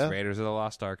movie. It's Yeah. Raiders of the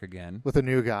Lost Ark again with a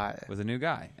new guy. with a new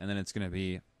guy, and then it's gonna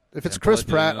be. If it's Temple Chris of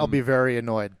Pratt, Doom. I'll be very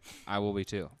annoyed. I will be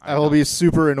too. I will be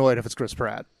super annoyed if it's Chris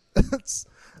Pratt.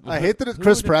 I hate that who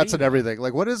Chris would it Pratt's be, in though? everything.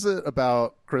 Like, what is it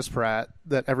about Chris Pratt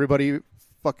that everybody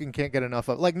fucking can't get enough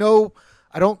of? Like, no,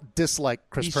 I don't dislike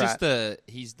Chris He's Pratt. just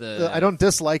he's the. I don't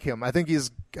dislike him. I think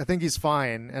he's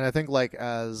fine, and I think, like,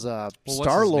 as what's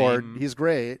Star his Lord, name? he's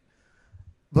great.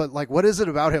 But, like, what is it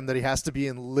about him that he has to be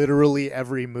in literally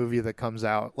every movie that comes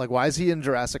out? Like, why is he in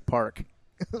Jurassic Park?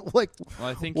 Like, Well,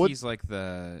 I think what-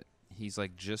 he's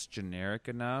like just generic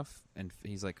enough, and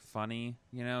he's like funny.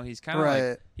 You know, he's kind of Right.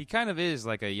 like he kind of is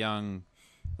like a young,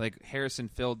 like Harrison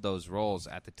filled those roles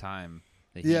at the time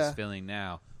that Yeah. he's filling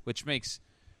now, which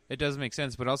does make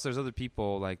sense. But also, there's other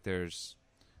people like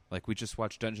we just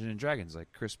watched Dungeons and Dragons,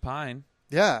 like Chris Pine.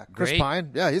 yeah, Chris Great.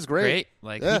 Pine. Yeah, he's great.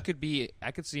 Like Yeah. he could be.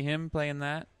 I could see him playing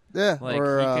that. Yeah, Like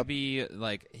or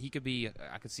he could be.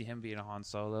 I could see him being a Han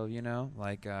Solo. You know,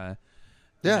 like. yeah,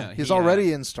 you know, he's he,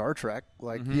 already in Star Trek.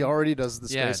 Like, he Mhm. already does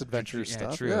the yeah, space adventure yeah,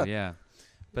 stuff. True, yeah.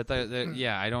 But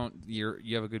I don't.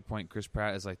 You have a good point. Chris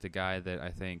Pratt is like the guy that I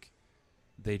think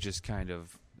they just kind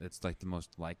of. It's like the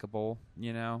most likable,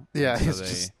 you know. Yeah, And he's so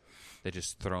just- they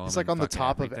just throw him. He's like in on the fucking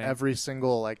top everything. of every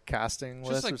single, like, casting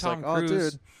Just list. like It's Tom like, Cruise. oh,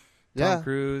 dude. Tom Yeah,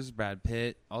 Cruise, Brad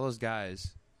Pitt, all those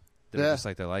guys. They're Yeah. just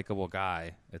like the likable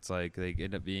guy. It's like they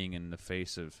end up being in the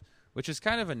face of, which is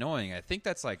kind of annoying. I think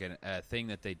that's like a thing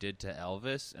that they did to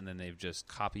Elvis, and then they've just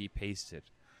copy pasted.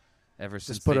 Ever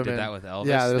since put they him did in. that with Elvis,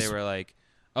 Yeah, they just- were like,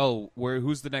 "Oh,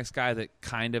 who's the next guy that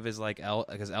kind of is like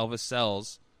because Elvis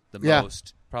sells the Yeah.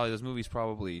 most." Probably those movies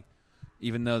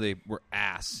even though they were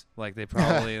ass, like they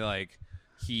probably like.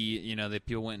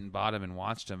 People went and bought him and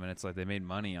watched him, and it's like they made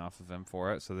money off of him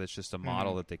for it. So that's just a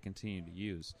model that they continue to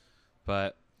use.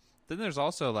 But then there's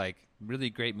also like really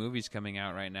great movies coming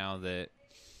out right now that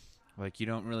like you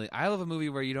don't really. I love a movie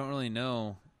where you don't really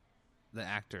know the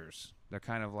actors. They're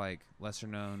kind of like lesser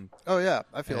known. oh yeah,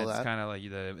 I feel and it's that. kind of like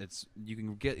you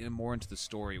can get more into the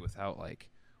story without like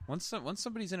once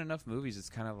somebody's in enough movies, it's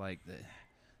kind of like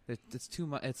it's too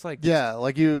much. It's like Yeah,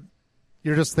 like you're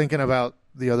just thinking about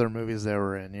the other movies they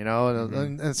were in, you know, and, Mhm.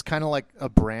 and it's kind of like a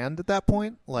brand at that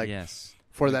point, like yes,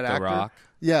 for Like that The actor. Rock.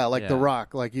 Yeah, like The Yeah.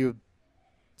 Rock, like you.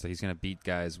 So he's gonna beat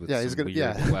guys with Yeah, he's some gonna. weird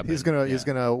Yeah, weapon. he's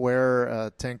gonna wear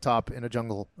a tank top in a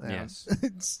jungle. And Yes.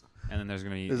 it's And then there's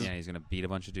gonna be Is- he's gonna beat a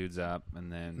bunch of dudes up,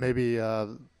 and then maybe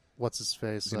what's his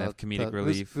face? He's gonna have comedic who's-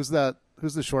 relief. Who's that?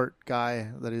 Who's the short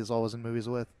guy that he's always in movies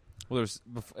with? well,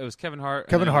 it was Kevin Hart.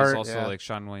 Kevin and then Hart, it was also yeah. like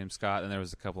Sean William Scott, and there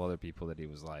was a couple other people that he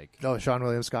was like. Oh, Sean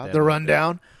William Scott, That- The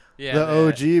Rundown, Yeah, the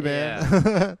OG yeah.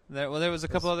 man. There was a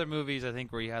couple other movies I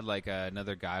think where he had like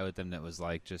another guy with him that was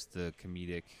like just the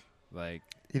comedic, like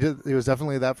He did. He was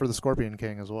definitely that for the Scorpion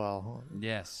King as well.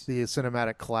 yes. The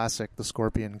cinematic classic, The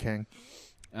Scorpion King.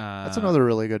 That's Uh, another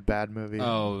really good bad movie.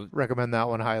 Oh, Recommend that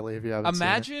one highly if you haven't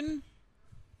seen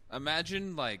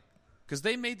imagine like because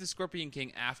they made the Scorpion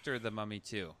King after the Mummy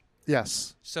 2. it.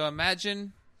 Yes. So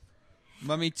imagine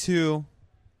Mummy 2.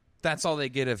 That's all they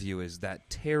get of you is that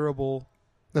terrible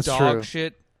That's dog true.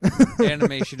 shit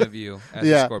animation of you as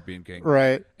Yeah. the Scorpion King.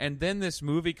 Right. And then this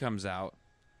movie comes out.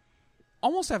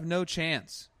 Almost have no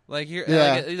chance. Like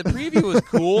the preview was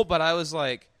cool, but I was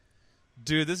like,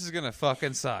 dude, this is gonna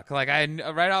fucking suck. Like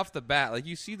right off the bat, like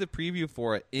you see the preview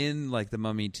for it in like the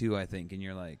Mummy 2, I think, and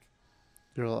you're like,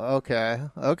 You're like, okay.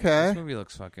 this movie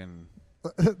looks fucking.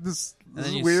 This And then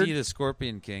is you weird. see the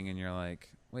Scorpion King, and you're like,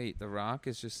 wait, The Rock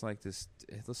is just like this.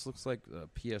 This looks like a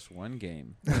PS1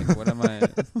 game. Like, what am I?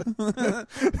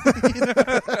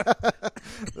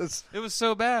 It was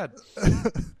so bad.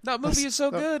 That movie is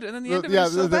so good, and then the end of it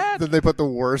is so bad. Then they put the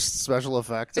worst special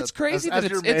effects. It's crazy as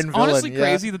that your it's main honestly villain,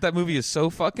 crazy that movie is so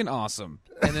fucking awesome,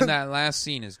 and then that last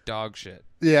scene is dog shit.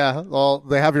 Yeah. Well,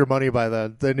 they have your money by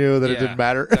then. They knew that it Yeah, didn't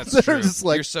matter. That's They're true. just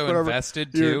like, You're so whatever. invested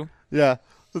You're- too. Yeah.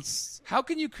 It's, How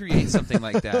can you create something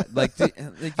like that? Like,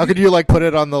 how could you like put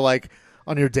it on the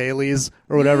on your dailies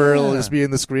or whatever? It'll Yeah. just be in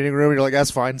the screening room. And you're like,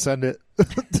 that's fine. Send it.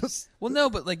 Just, Well, no,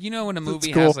 but like when a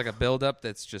movie cool. has like a build up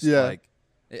that's just Yeah. like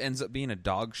it ends up being a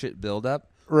dog shit buildup.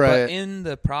 Right. But in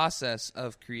the process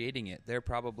of creating it, they're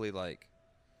probably like,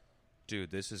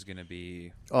 dude, this is gonna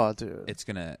be. Oh, dude.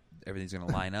 Everything's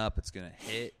gonna line up. It's gonna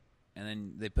hit, and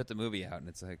then they put the movie out, and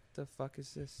it's like, the fuck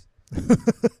is this?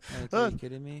 Like, are you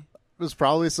kidding me? It was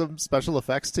probably some special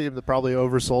effects team that probably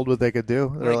oversold what they could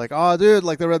do. They're like, oh, dude,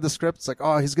 like they read the script. It's like,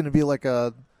 oh, he's going to be like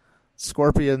a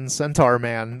scorpion centaur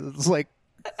man. It's like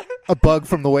a bug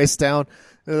from the waist down.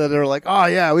 And then they're like, oh,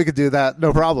 yeah, we could do that.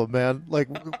 No problem, man. Like,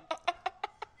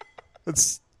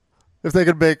 it's if they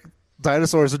could make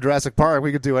dinosaurs in Jurassic Park,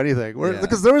 we could do anything.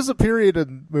 Because there was a period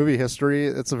in movie history.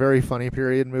 It's a very funny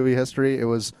period in movie history. It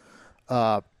was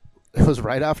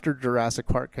right after Jurassic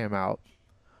Park came out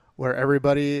where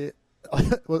everybody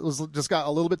was just got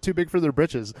a little bit too big for their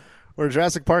britches. Where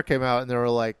Jurassic Park came out and they were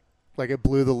like it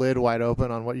blew the lid wide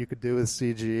open on what you could do with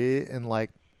CG, and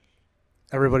like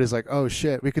everybody's like, oh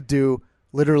shit, we could do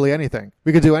literally anything.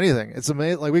 We could do anything. It's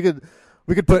amazing. Like we could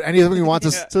put anything we want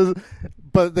to,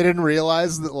 but they didn't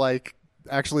realize that like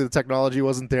actually the technology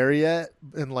wasn't there yet,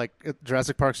 and like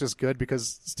Jurassic Park's just good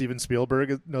because Steven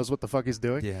Spielberg knows what the fuck he's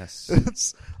doing. Yes,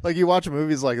 it's like you watch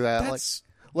movies like that,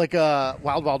 like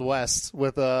Wild Wild West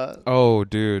with oh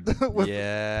dude with,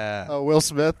 yeah Will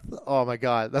Smith. Oh my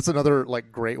god, that's another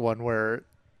like great one where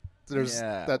there's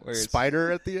that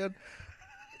spider at the end.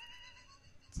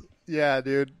 Yeah,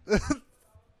 dude.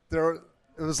 It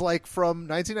was like from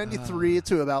 1993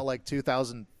 to about like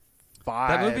 2005.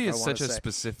 That movie is such a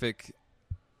specific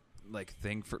like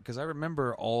thing for, because I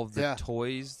remember all of the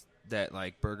toys that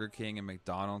like Burger King and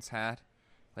McDonald's had.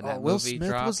 Will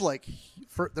Smith was like,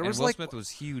 Will Smith was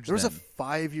huge. There was a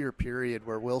 5-year period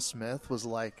where Will Smith was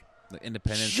like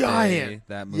Independence giant. Day,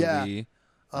 that movie.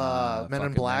 Men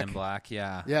in Black. Men in Black,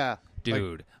 yeah. Yeah.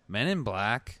 Dude, like, Men in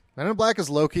Black. Men in Black is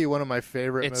low-key one of my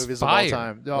favorite movies fire. of all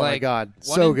time. Oh, like, my God.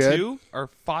 So good. 1 and 2 are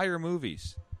fire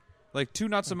movies. Like, 2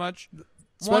 not so much.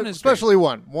 One is especially great.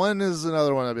 1. 1 is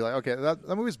another one I'd be like, okay, that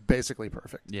movie's basically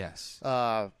perfect. Yes.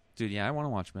 Dude, yeah, I want to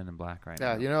watch Men in Black right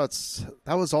now. Yeah, you know,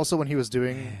 that was also when he was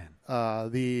doing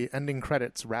the ending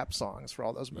credits rap songs for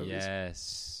all those movies.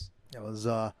 Yes. It was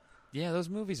yeah, those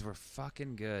movies were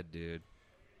fucking good, dude.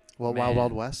 Well, Wild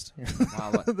Wild West.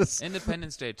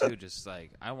 Independence Day too. Just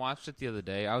like I watched it the other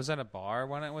day. I was at a bar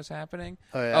when it was happening.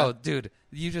 Oh, yeah. Oh, dude,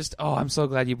 I'm so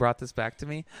glad you brought this back to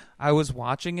me. I was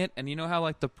watching it, and you know how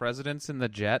like the president's in the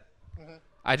jet. Mm-hmm.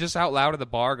 I just out loud at the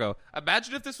bar go,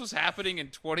 imagine if this was happening in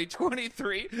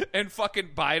 2023 and fucking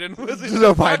Biden was in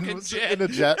a fucking jet. In a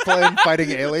jet plane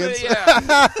fighting aliens.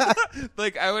 Yeah.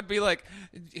 Like I would be like,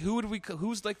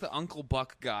 who's like the Uncle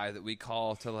Buck guy that we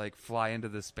call to like fly into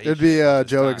the space? It'd be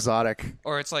Joe Exotic.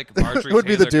 Or it's like Marjorie It would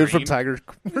be the dude Green.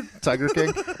 from Tiger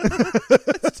King.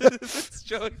 It's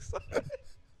Joe Exotic.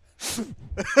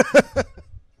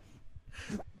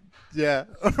 Yeah,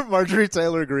 Marjorie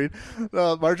Taylor Greene.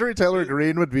 Marjorie Taylor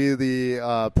Greene would be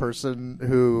the person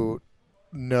who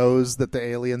knows that the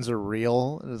aliens are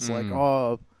real. And it's like,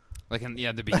 oh. Like in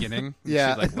the beginning?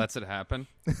 Yeah. She like lets it happen?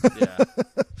 Yeah.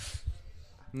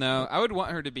 No, I would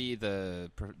want her to be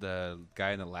the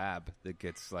guy in the lab that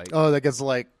gets like... Oh, that gets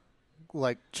like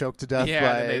choked to death by...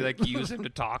 Yeah, and they like use him to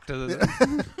talk to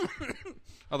the...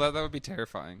 Although that would be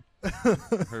terrifying.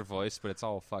 Her voice, but it's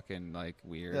all fucking like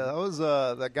weird. Yeah, that was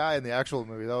that guy in the actual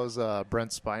movie. That was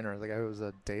Brent Spiner, the guy who was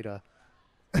Data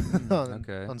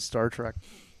on Star Trek.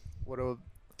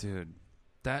 Dude,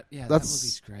 that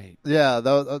movie's great. Yeah,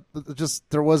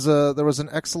 there was an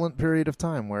excellent period of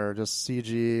time where just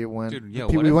CG went. Dude, yo,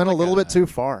 we went a little bit too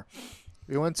far.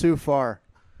 We went too far.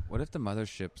 What if the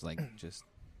mothership like just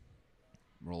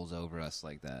rolls over us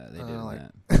like that? They did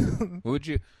that.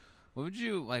 What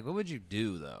would you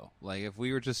do though? Like if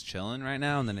we were just chilling right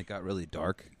now and then it got really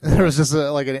dark. There was just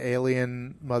like an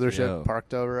alien mothership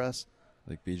parked over us.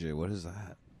 Like, BJ, what is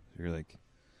that? You're like,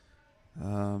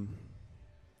 well,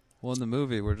 in the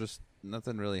movie we're just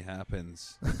nothing really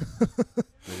happens.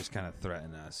 They just kind of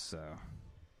threaten us, so.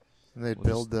 And they'd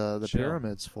build the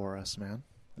pyramids for us, man.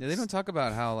 Yeah, they don't talk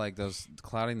about how like those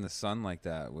clouding the sun like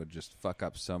that would just fuck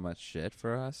up so much shit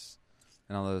for us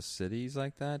and all those cities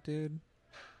like that, dude.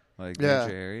 Like major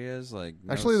areas, like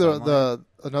no actually the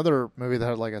another movie that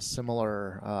had like a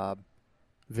similar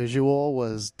visual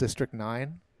was District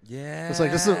 9. Yeah, it's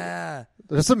like just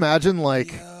imagine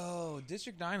like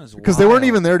District 9 was because they weren't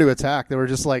even there to attack; they were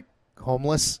just like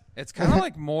homeless. It's kind of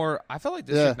like more. I felt like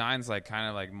District 9's like kind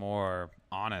of like more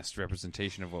honest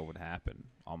representation of what would happen.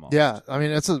 Almost. Yeah, I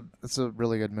mean it's a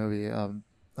really good movie.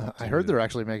 I heard they're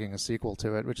actually making a sequel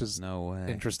to it, which is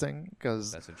interesting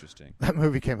because that's interesting. That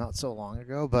movie came out so long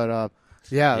ago. But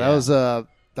that was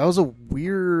that was a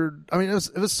weird. I mean, it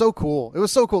was so cool. It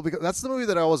was so cool because that's the movie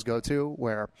that I always go to.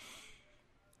 Where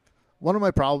one of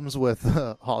my problems with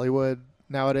Hollywood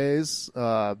nowadays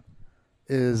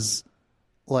is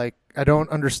like I don't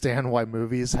understand why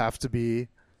movies have to be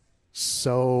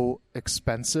so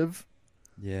expensive.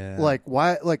 Yeah. Like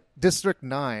why? Like District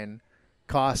 9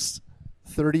 cost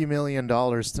 $30 million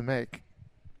to make.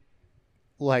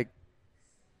 Like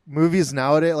movies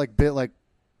nowadays, like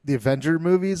the Avenger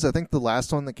movies, I think the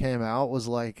last one that came out was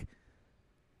like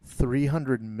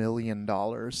 $300 million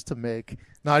to make.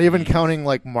 Not even counting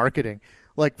like marketing.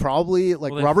 Like probably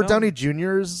like Robert Downey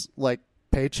Jr.'s like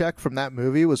paycheck from that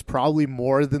movie was probably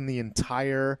more than the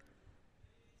entire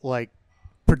like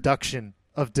production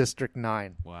of District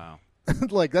 9. Wow.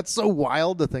 Like that's so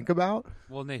wild to think about.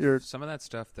 Well, some of that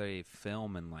stuff they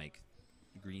film in like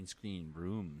green screen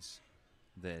rooms.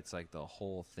 That it's like the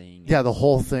whole thing. Yeah, the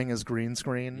whole thing is green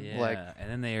screen. Yeah, like, and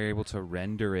then they are able to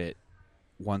render it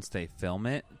once they film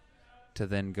it to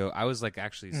then go. I was like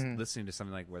actually listening to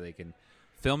something like where they can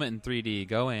film it in 3D,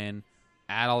 go in,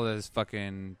 add all this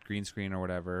fucking green screen or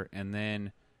whatever, and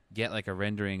then get like a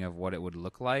rendering of what it would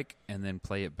look like, and then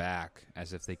play it back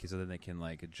as if they can, so then they can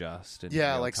like adjust. In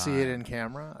real like time. see it in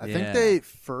camera. I think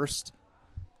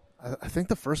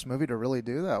the first movie to really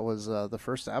do that was the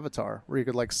first Avatar, where you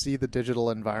could like see the digital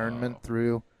environment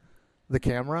through the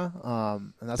camera,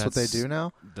 and that's what they do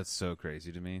now. That's so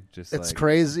crazy to me. Just it's like...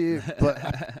 crazy,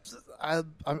 but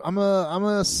I'm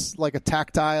a like a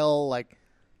tactile like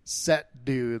set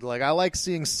dude. Like I like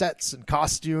seeing sets and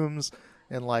costumes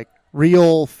and like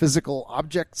real physical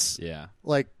objects. Yeah,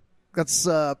 like that's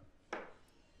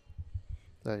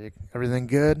everything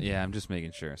good. Yeah, I'm just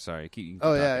making sure. Sorry, keep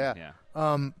yeah.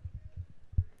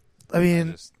 I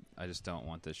mean, I just don't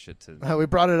want this shit to. We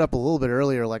brought it up a little bit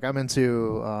earlier. Like I'm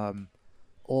into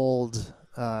old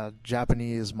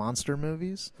Japanese monster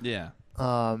movies. Yeah.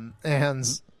 And I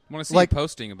want to see like you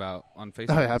posting about on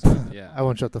Facebook. Oh, yeah. I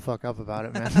won't shut the fuck up about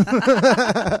it, man.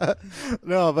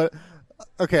 No, but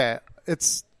okay,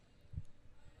 it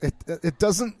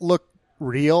doesn't look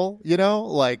real, you know,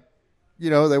 like, you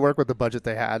know, they work with the budget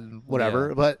they had and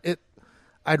whatever, but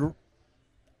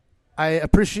I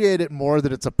appreciate it more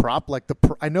that it's a prop. Like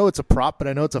I know it's a prop, but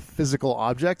I know it's a physical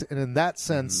object, and in that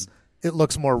sense, it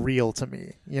looks more real to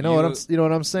me. You know what I'm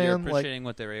saying? You're appreciating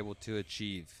what they were able to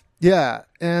achieve. Yeah,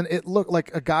 and it looked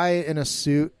like a guy in a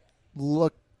suit.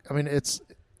 I mean, it's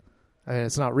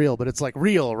not real, but it's like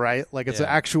real, right? Like it's an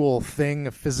actual thing,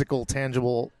 a physical,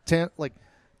 tangible, like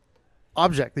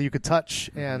object that you could touch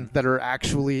and that are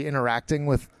actually interacting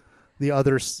with the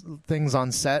other things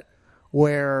on set.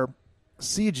 Where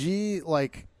CG,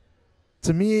 like,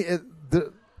 to me,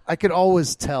 I could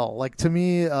always tell. Like, to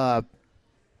me,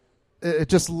 it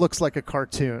just looks like a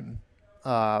cartoon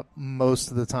most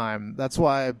of the time. That's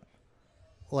why,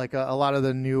 like, a lot of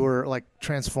the newer, like,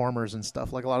 Transformers and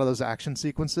stuff, like a lot of those action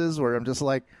sequences where I'm just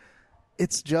like,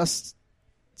 it's just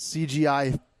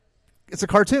CGI. It's a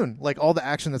cartoon. Like, all the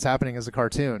action that's happening is a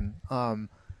cartoon.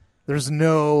 There's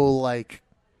no, like,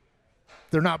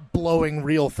 they're not blowing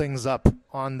real things up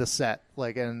on the set.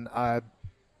 Like, and I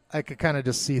could kind of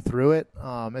just see through it.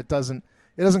 It doesn't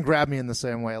grab me in the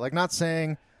same way. Like, not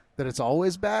saying that it's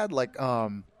always bad. Like,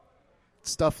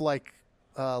 stuff like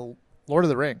Lord of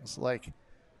the Rings. Like,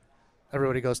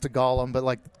 everybody goes to Gollum, but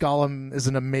like Gollum is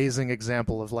an amazing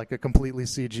example of like a completely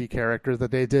CG character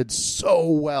that they did so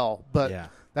well. But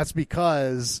that's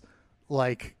because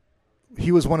like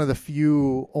he was one of the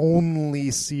few only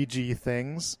CG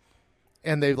things.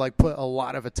 And they like put a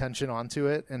lot of attention onto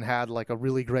it and had like a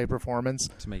really great performance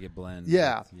to make it blend.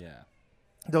 Yeah. Yeah.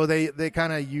 Though they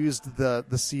kind of used the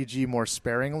CG more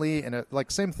sparingly, and like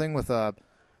same thing with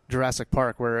Jurassic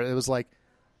Park, where it was like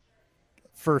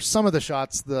for some of the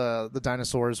shots the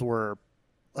dinosaurs were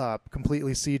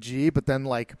completely CG, but then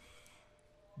like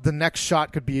the next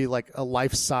shot could be like a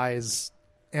life-size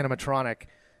animatronic,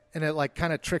 and it like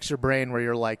kind of tricks your brain where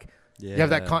you're like you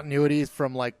have that continuity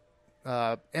from like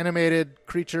animated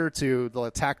creature to the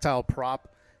tactile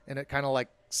prop, and it kind of like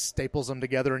staples them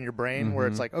together in your brain where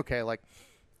it's like, okay, like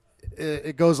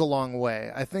it goes a long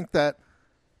way. I think that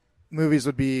movies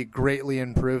would be greatly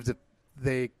improved if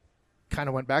they kind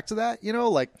of went back to that, you know,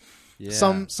 like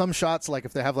some shots, like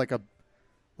if they have like a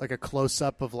close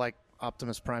up of like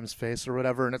Optimus Prime's face or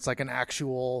whatever, and it's like an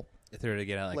actual, if they were to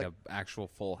get out like a actual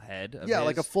full head of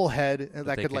like a full head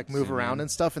that could like move around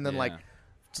and stuff, and then like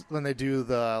when they do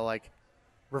the like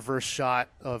reverse shot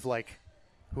of like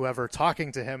whoever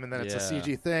talking to him, and then it's a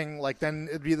CG thing, like then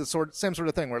it'd be the same sort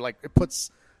of thing where like it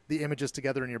puts the images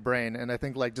together in your brain. And I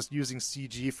think like just using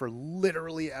CG for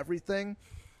literally everything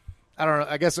I don't know.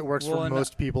 I guess it works Well, for and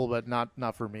most people, but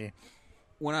not for me.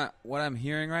 What I'm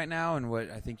hearing right now, and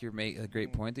what I think a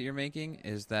great point that you're making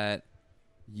is that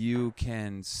you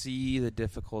can see the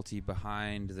difficulty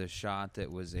behind the shot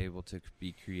that was able to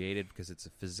be created because it's a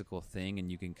physical thing,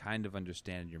 and you can kind of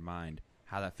understand in your mind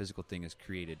how that physical thing is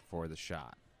created for the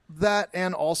shot. That,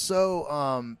 and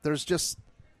also there's just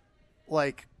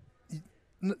like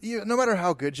no matter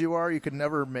how good you are, you could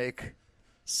never make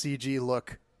CG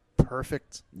look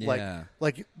perfect. Yeah.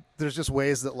 Like there's just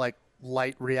ways that like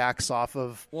light reacts off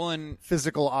of and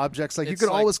physical objects. Like you it's could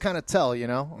like- always kind of tell, you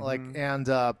know, Mhm. like, and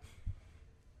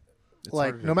It's like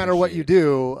harder to no matter what you appreciate.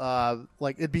 do,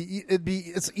 like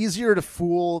it's easier to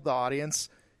fool the audience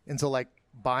into like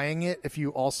buying it if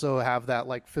you also have that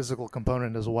like physical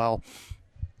component as well.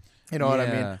 You know what I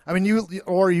Yeah. mean? I mean,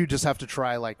 you just have to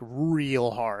try like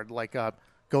real hard, like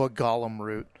go a Gollum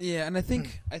route. Yeah, and I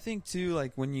think too,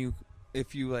 like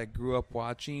if you like grew up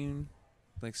watching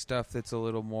like stuff that's a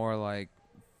little more like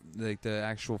the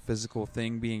actual physical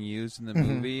thing being used in the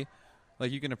movie,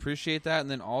 like you can appreciate that.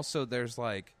 And then also there's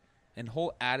like a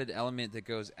whole added element that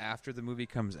goes after the movie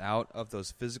comes out of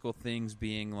those physical things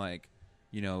being like,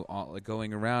 you know, like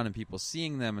going around and people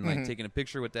seeing them and like taking a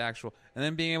picture with the actual, and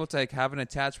then being able to like have an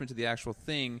attachment to the actual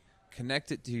thing,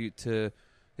 connect it to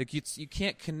like you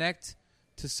can't connect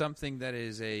to something that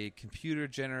is a computer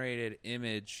generated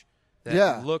image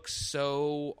that looks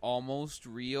so almost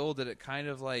real that it kind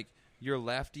of like you're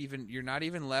not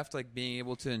even left like being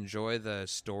able to enjoy the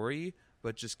story,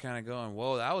 but just kind of going,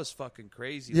 whoa, that was fucking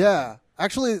crazy. Yeah,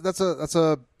 actually, that's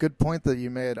a good point that you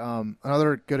made.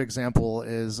 Another good example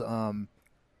is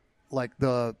like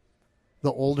the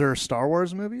older Star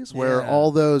Wars movies where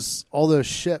all those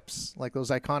ships, like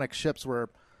those iconic ships, were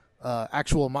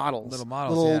actual models,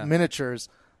 little miniatures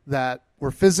that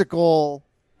were physical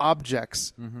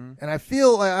objects. And I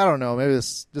feel like, I don't know, maybe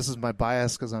this is my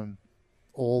bias because I'm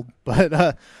old,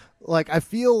 but like I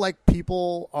feel like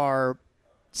people are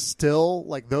still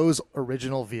like those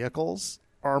original vehicles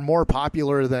are more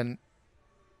popular than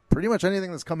pretty much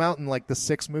anything that's come out in like the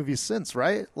 6 movies since,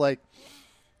 right? Like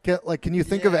can you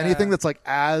think of anything that's like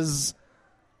as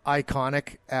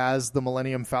iconic as the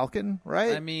Millennium Falcon,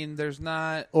 right? I mean, there's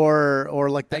not, or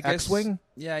like the I guess, X-Wing.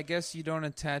 Yeah, I guess you don't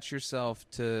attach yourself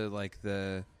to like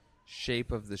the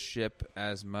shape of the ship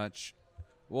as much.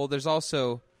 Well, there's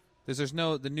also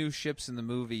the new ships in the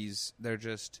movies. They're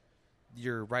just,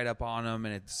 you're right up on them,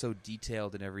 and it's so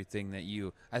detailed and everything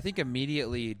that I think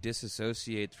immediately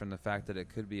disassociates from the fact that it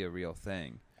could be a real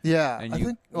thing. Yeah, And I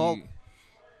think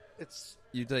it's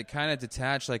you like kind of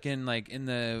detach, like in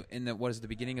the what is it, the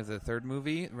beginning of the third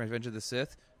movie, Revenge of the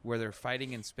Sith, where they're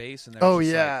fighting in space and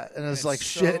and it's like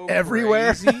shit so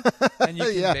everywhere, crazy, and you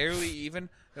can Yeah. barely even.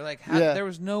 They're like, there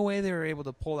was no way they were able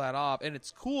to pull that off, and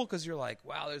it's cool because you're like,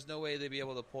 wow, there's no way they'd be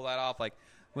able to pull that off. Like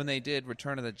when they did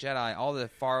Return of the Jedi, all the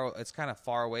it's kind of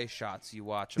far away shots you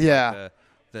watch. Of like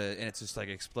and it's just like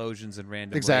explosions and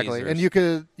random exactly, lasers. and you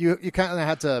kind of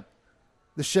had to.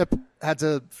 The ship had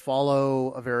to follow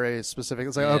a very specific.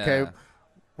 It's like, okay,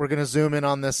 we're going to zoom in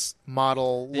on this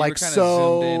model like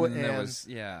so,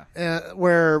 and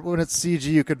where when it's CG,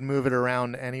 you could move it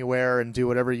around anywhere and do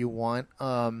whatever you want.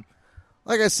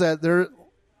 Like I said,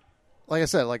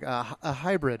 like a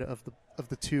hybrid of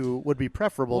the two would be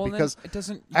preferable because it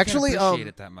doesn't actually can't appreciate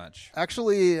it that much.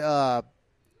 Actually, I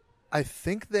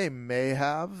think they may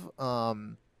have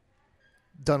done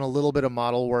a little bit of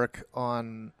model work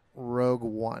on Rogue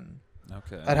One.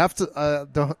 Okay, I'd have to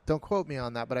don't quote me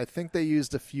on that, but I think they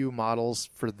used a few models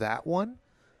for that one.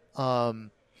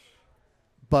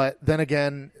 But then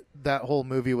again, that whole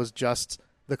movie was just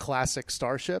the classic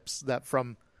starships that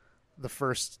from the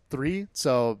first 3,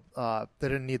 so they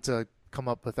didn't need to come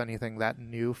up with anything that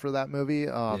new for that movie.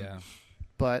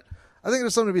 But I think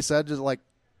there's something to be said, just like,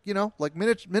 you know, like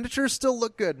miniatures still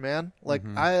look good, man. Like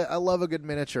I love a good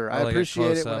miniature. I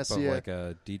appreciate it when I see it. Like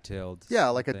a detailed,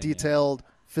 a detailed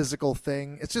physical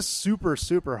thing. It's just super,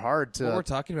 super hard to. What we're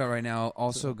talking about right now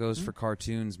also goes for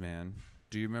cartoons, man.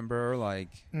 Do you remember like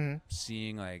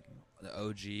seeing like the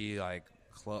OG like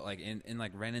in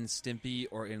like Ren and Stimpy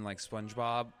or in like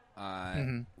SpongeBob?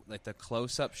 Like the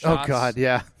close-up shots. Oh God,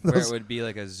 yeah. Where it would be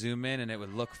like a zoom in and it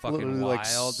would look fucking like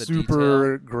wild. The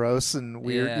super detail. gross and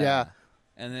weird. Yeah.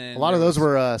 And then a lot of those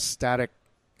were static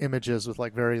images with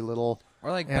like very little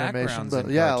or like animation, backgrounds but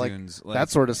in yeah, cartoons, like that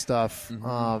sort of stuff.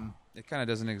 It kind of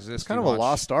doesn't exist. It's kind of a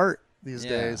lost art these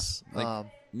days. Like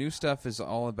new stuff is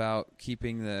all about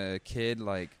keeping the kid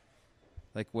like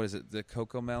what is it? The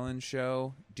Cocomelon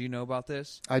show. Do you know about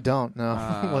this? I don't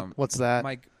know. What's that?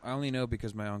 I only know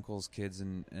because my uncle's kids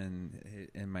and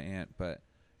my aunt. But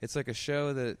it's like a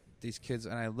show that these kids,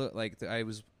 and I look like I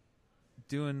was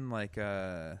doing like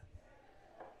I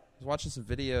was watching some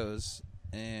videos,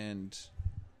 and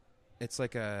it's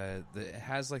like it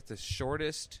has like the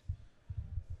shortest,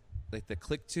 like the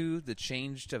click to the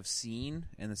changed of scene,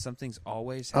 and then something's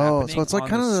always happening. Oh, so it's like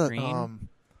kind of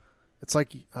it's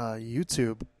like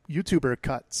YouTuber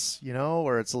cuts,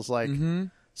 where it's just like. Mm-hmm.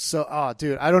 So,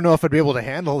 dude, I don't know if I'd be able to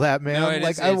handle that, man. No,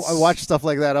 I watch stuff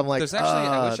like that. I'm like, there's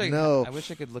actually, no. I wish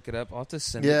I could look it up. I'll have to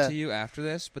send it to you after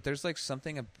this. But there's like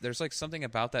something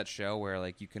about that show where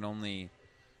like you're only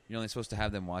supposed to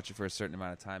have them watch it for a certain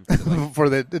amount of time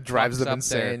before it drives them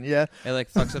insane. It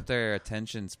like fucks up their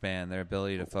attention span, their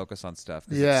ability to focus on stuff.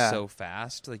 Yeah, it's so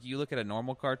fast. Like you look at a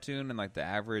normal cartoon and like the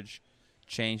average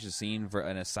change the scene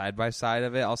and a side by side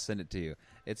of it. I'll send it to you.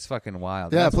 It's fucking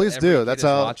wild. Yeah, please do. That's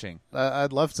how. Watching.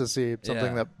 I'd love to see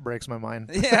something that breaks my mind.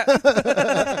 Yeah.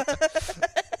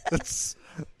 That's.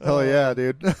 Hell yeah,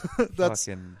 dude. That's.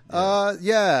 Fucking,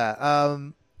 yeah.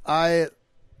 I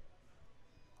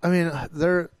mean,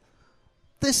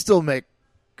 they still make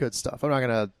good stuff. I'm not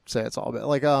gonna say it's all bad.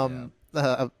 Like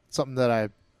something that I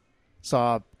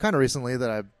saw kind of recently that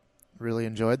I really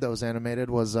enjoyed that was animated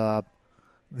was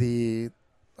the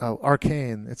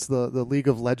Arcane. It's the League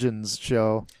of Legends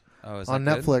show on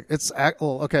Netflix. Good?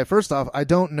 Okay. First off, I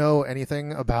don't know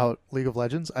anything about League of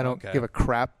Legends. I don't give a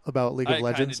crap about League of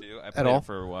Legends do. I at all it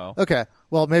for a while. Okay.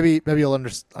 Well, maybe you'll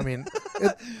understand. I mean,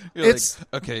 it's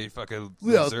like, okay, you fucking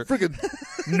loser. Freaking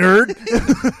nerd.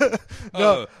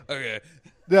 No. Oh, okay.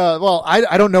 Yeah. Well,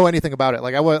 I don't know anything about it.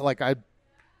 I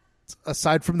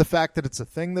aside from the fact that it's a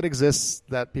thing that exists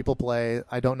that people play,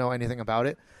 I don't know anything about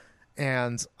it.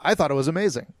 And I thought it was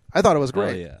amazing. I thought it was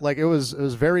great. Yeah. Like it was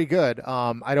very good.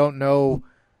 I don't know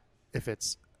if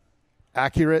it's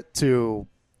accurate to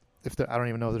I don't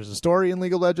even know if there's a story in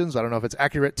League of Legends. I don't know if it's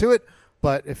accurate to it,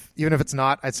 but even if it's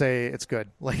not, I'd say it's good.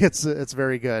 Like it's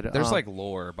very good. There's like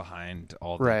lore behind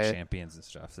all the champions and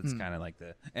stuff. It's kind of like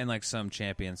and like some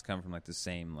champions come from like the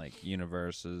same like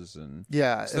universes and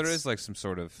so there is like some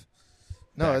sort of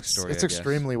backstory, it's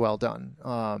extremely well done. That's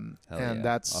I'll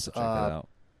have to check that out.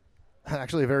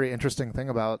 Actually, a very interesting thing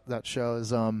about that show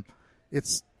is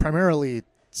it's primarily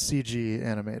CG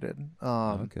animated.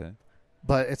 Okay.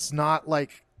 But it's not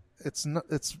like it's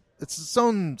its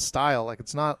own style. Like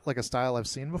it's not like a style I've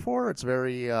seen before. It's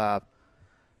very I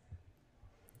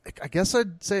guess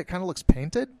I'd say it kind of looks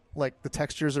painted. Like the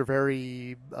textures are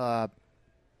very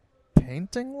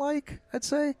painting like, I'd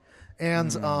say.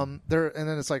 And and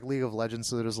then it's like League of Legends,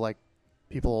 so there's like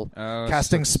people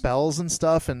casting spells and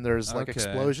stuff, and there's like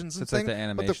explosions and things. Like the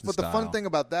animation but the fun thing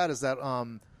about that is that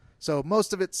so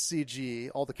most of it's CG.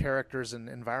 All the characters and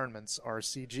environments are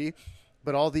CG,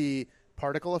 but all the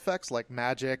particle effects like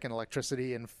magic and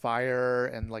electricity and fire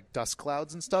and like dust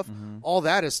clouds and stuff, all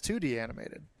that is 2D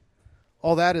animated.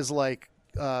 All that is like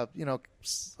it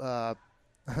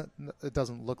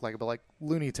doesn't look like it, but like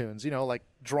Looney Tunes, like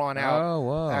drawn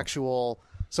out actual.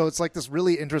 So it's like this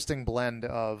really interesting blend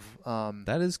of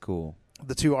that is cool.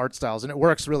 The two art styles, and it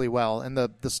works really well. And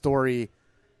the story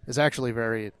is actually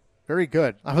very, very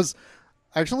good. I was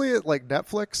actually like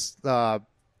Netflix.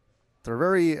 They're a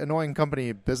very annoying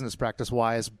company business practice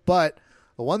wise, but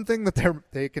the one thing that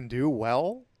they can do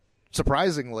well,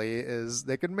 surprisingly, is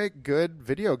they can make good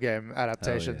video game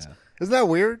adaptations. Yeah. Isn't that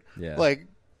weird? Yeah. Like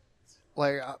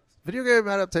video game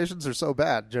adaptations are so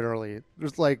bad generally.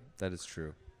 There's like that is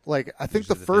true. Like I think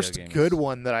the first good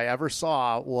one that I ever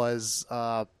saw was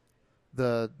the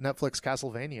Netflix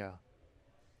Castlevania.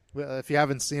 If you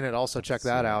haven't seen it, also check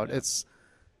that out. Yeah.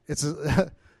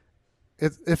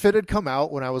 If it had come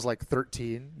out when I was like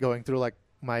 13, going through like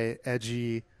my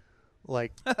edgy,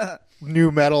 like new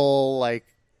metal, like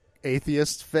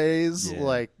atheist phase,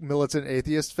 like militant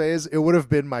atheist phase, it would have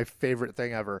been my favorite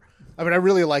thing ever. I mean, I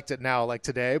really liked it now, like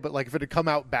today, but like if it had come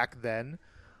out back then,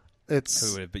 I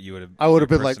would have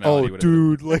been like, oh,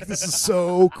 dude, like this is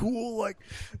so cool. Like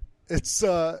it's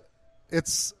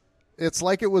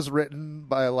like it was written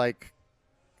by like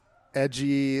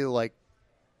edgy, like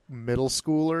middle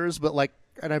schoolers, but like,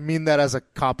 and I mean that as a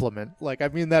compliment. Like I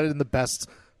mean that in the best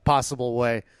possible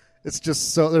way. It's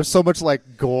just there's so much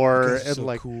like gore and so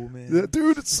like, cool, man.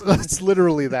 Dude, it's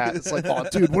literally that. It's like, oh,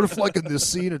 dude, what if like in this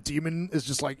scene a demon is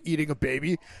just like eating a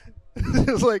baby?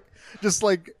 It's like just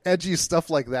like edgy stuff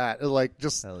like that. And, like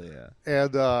just hell yeah.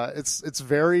 And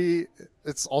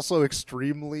it's also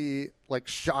extremely like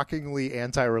shockingly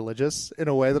anti-religious in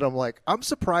a way that I'm like, I'm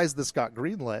surprised this got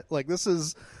greenlit. Like this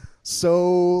is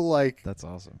so like that's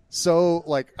awesome. So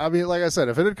like I mean, like I said,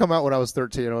 if it had come out when I was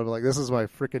 13, I would be like, this is my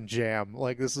freaking jam.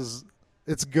 Like it's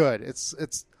good.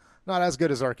 It's not as good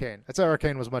as Arcane. I'd say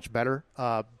Arcane was much better,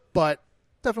 but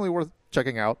definitely worth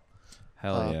checking out.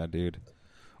 Hell yeah, dude.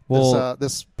 Well,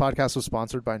 this podcast was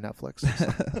sponsored by Netflix.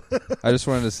 I just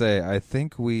wanted to say, I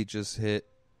think we just hit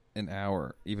an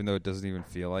hour, even though it doesn't even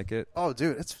feel like it. Oh,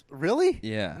 dude, it's really?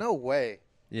 Yeah. No way.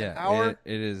 Yeah. An hour?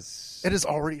 It is. It is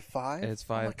already 5? It's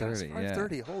 5:30. Oh my God, it's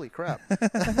 5:30. Yeah. Holy crap.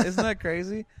 Isn't that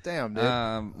crazy? Damn, dude.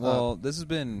 Well, this has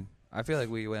been, I feel like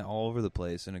we went all over the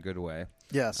place in a good way.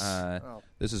 Yes.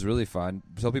 This is really fun.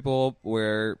 Tell people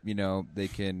where, they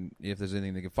can, if there's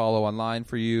anything they can follow online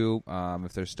for you,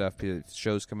 if there's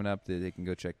shows coming up that they can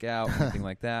go check out, anything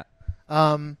like that.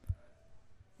 Well,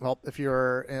 if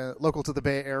you're local to the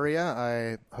Bay Area,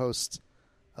 I host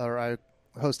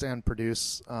and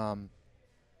produce a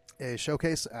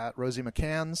showcase at Rosie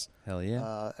McCann's. Hell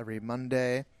yeah. Every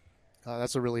Monday.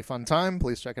 That's a really fun time.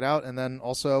 Please check it out. And then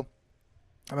also,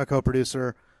 I'm a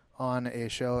co-producer on a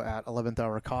show at 11th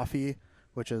Hour Coffee,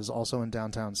 which is also in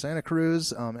downtown Santa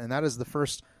Cruz. And that is the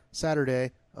first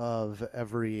Saturday of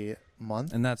every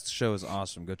month. And that show is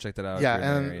awesome. Go check that out. Yeah,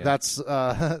 and that's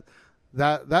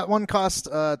that one costs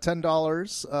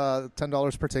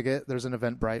 $10 per ticket. There's an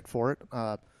Eventbrite for it.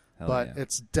 But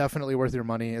it's definitely worth your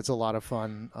money. It's a lot of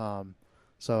fun.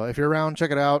 So if you're around, check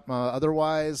it out.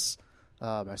 Otherwise,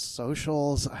 my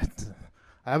socials, I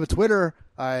have a Twitter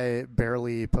I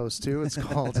barely post to. It's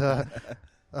called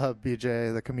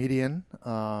BJ the Comedian.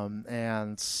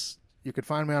 And you could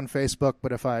find me on Facebook,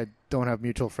 but if I don't have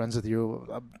mutual friends with you,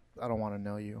 I don't want to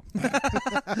know you.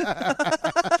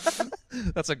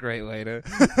 That's a great way to end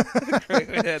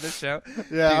the show.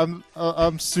 Yeah, dude.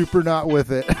 I'm super not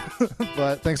with it.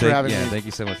 But thanks for having me. Thank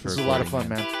you so much for this was a lot of fun,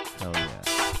 man. Hell yeah.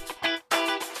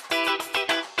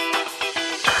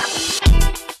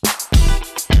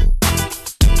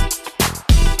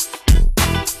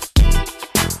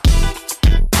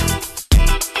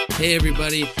 Hey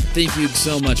everybody, thank you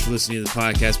so much for listening to the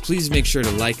podcast. Please make sure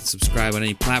to like and subscribe on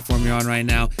any platform you're on right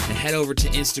now, and head over to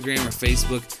Instagram or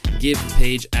Facebook. Give the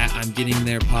page at I'm Getting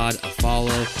There Pod a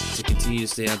follow to continue to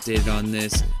stay updated on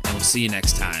this, and we'll see you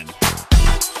next time.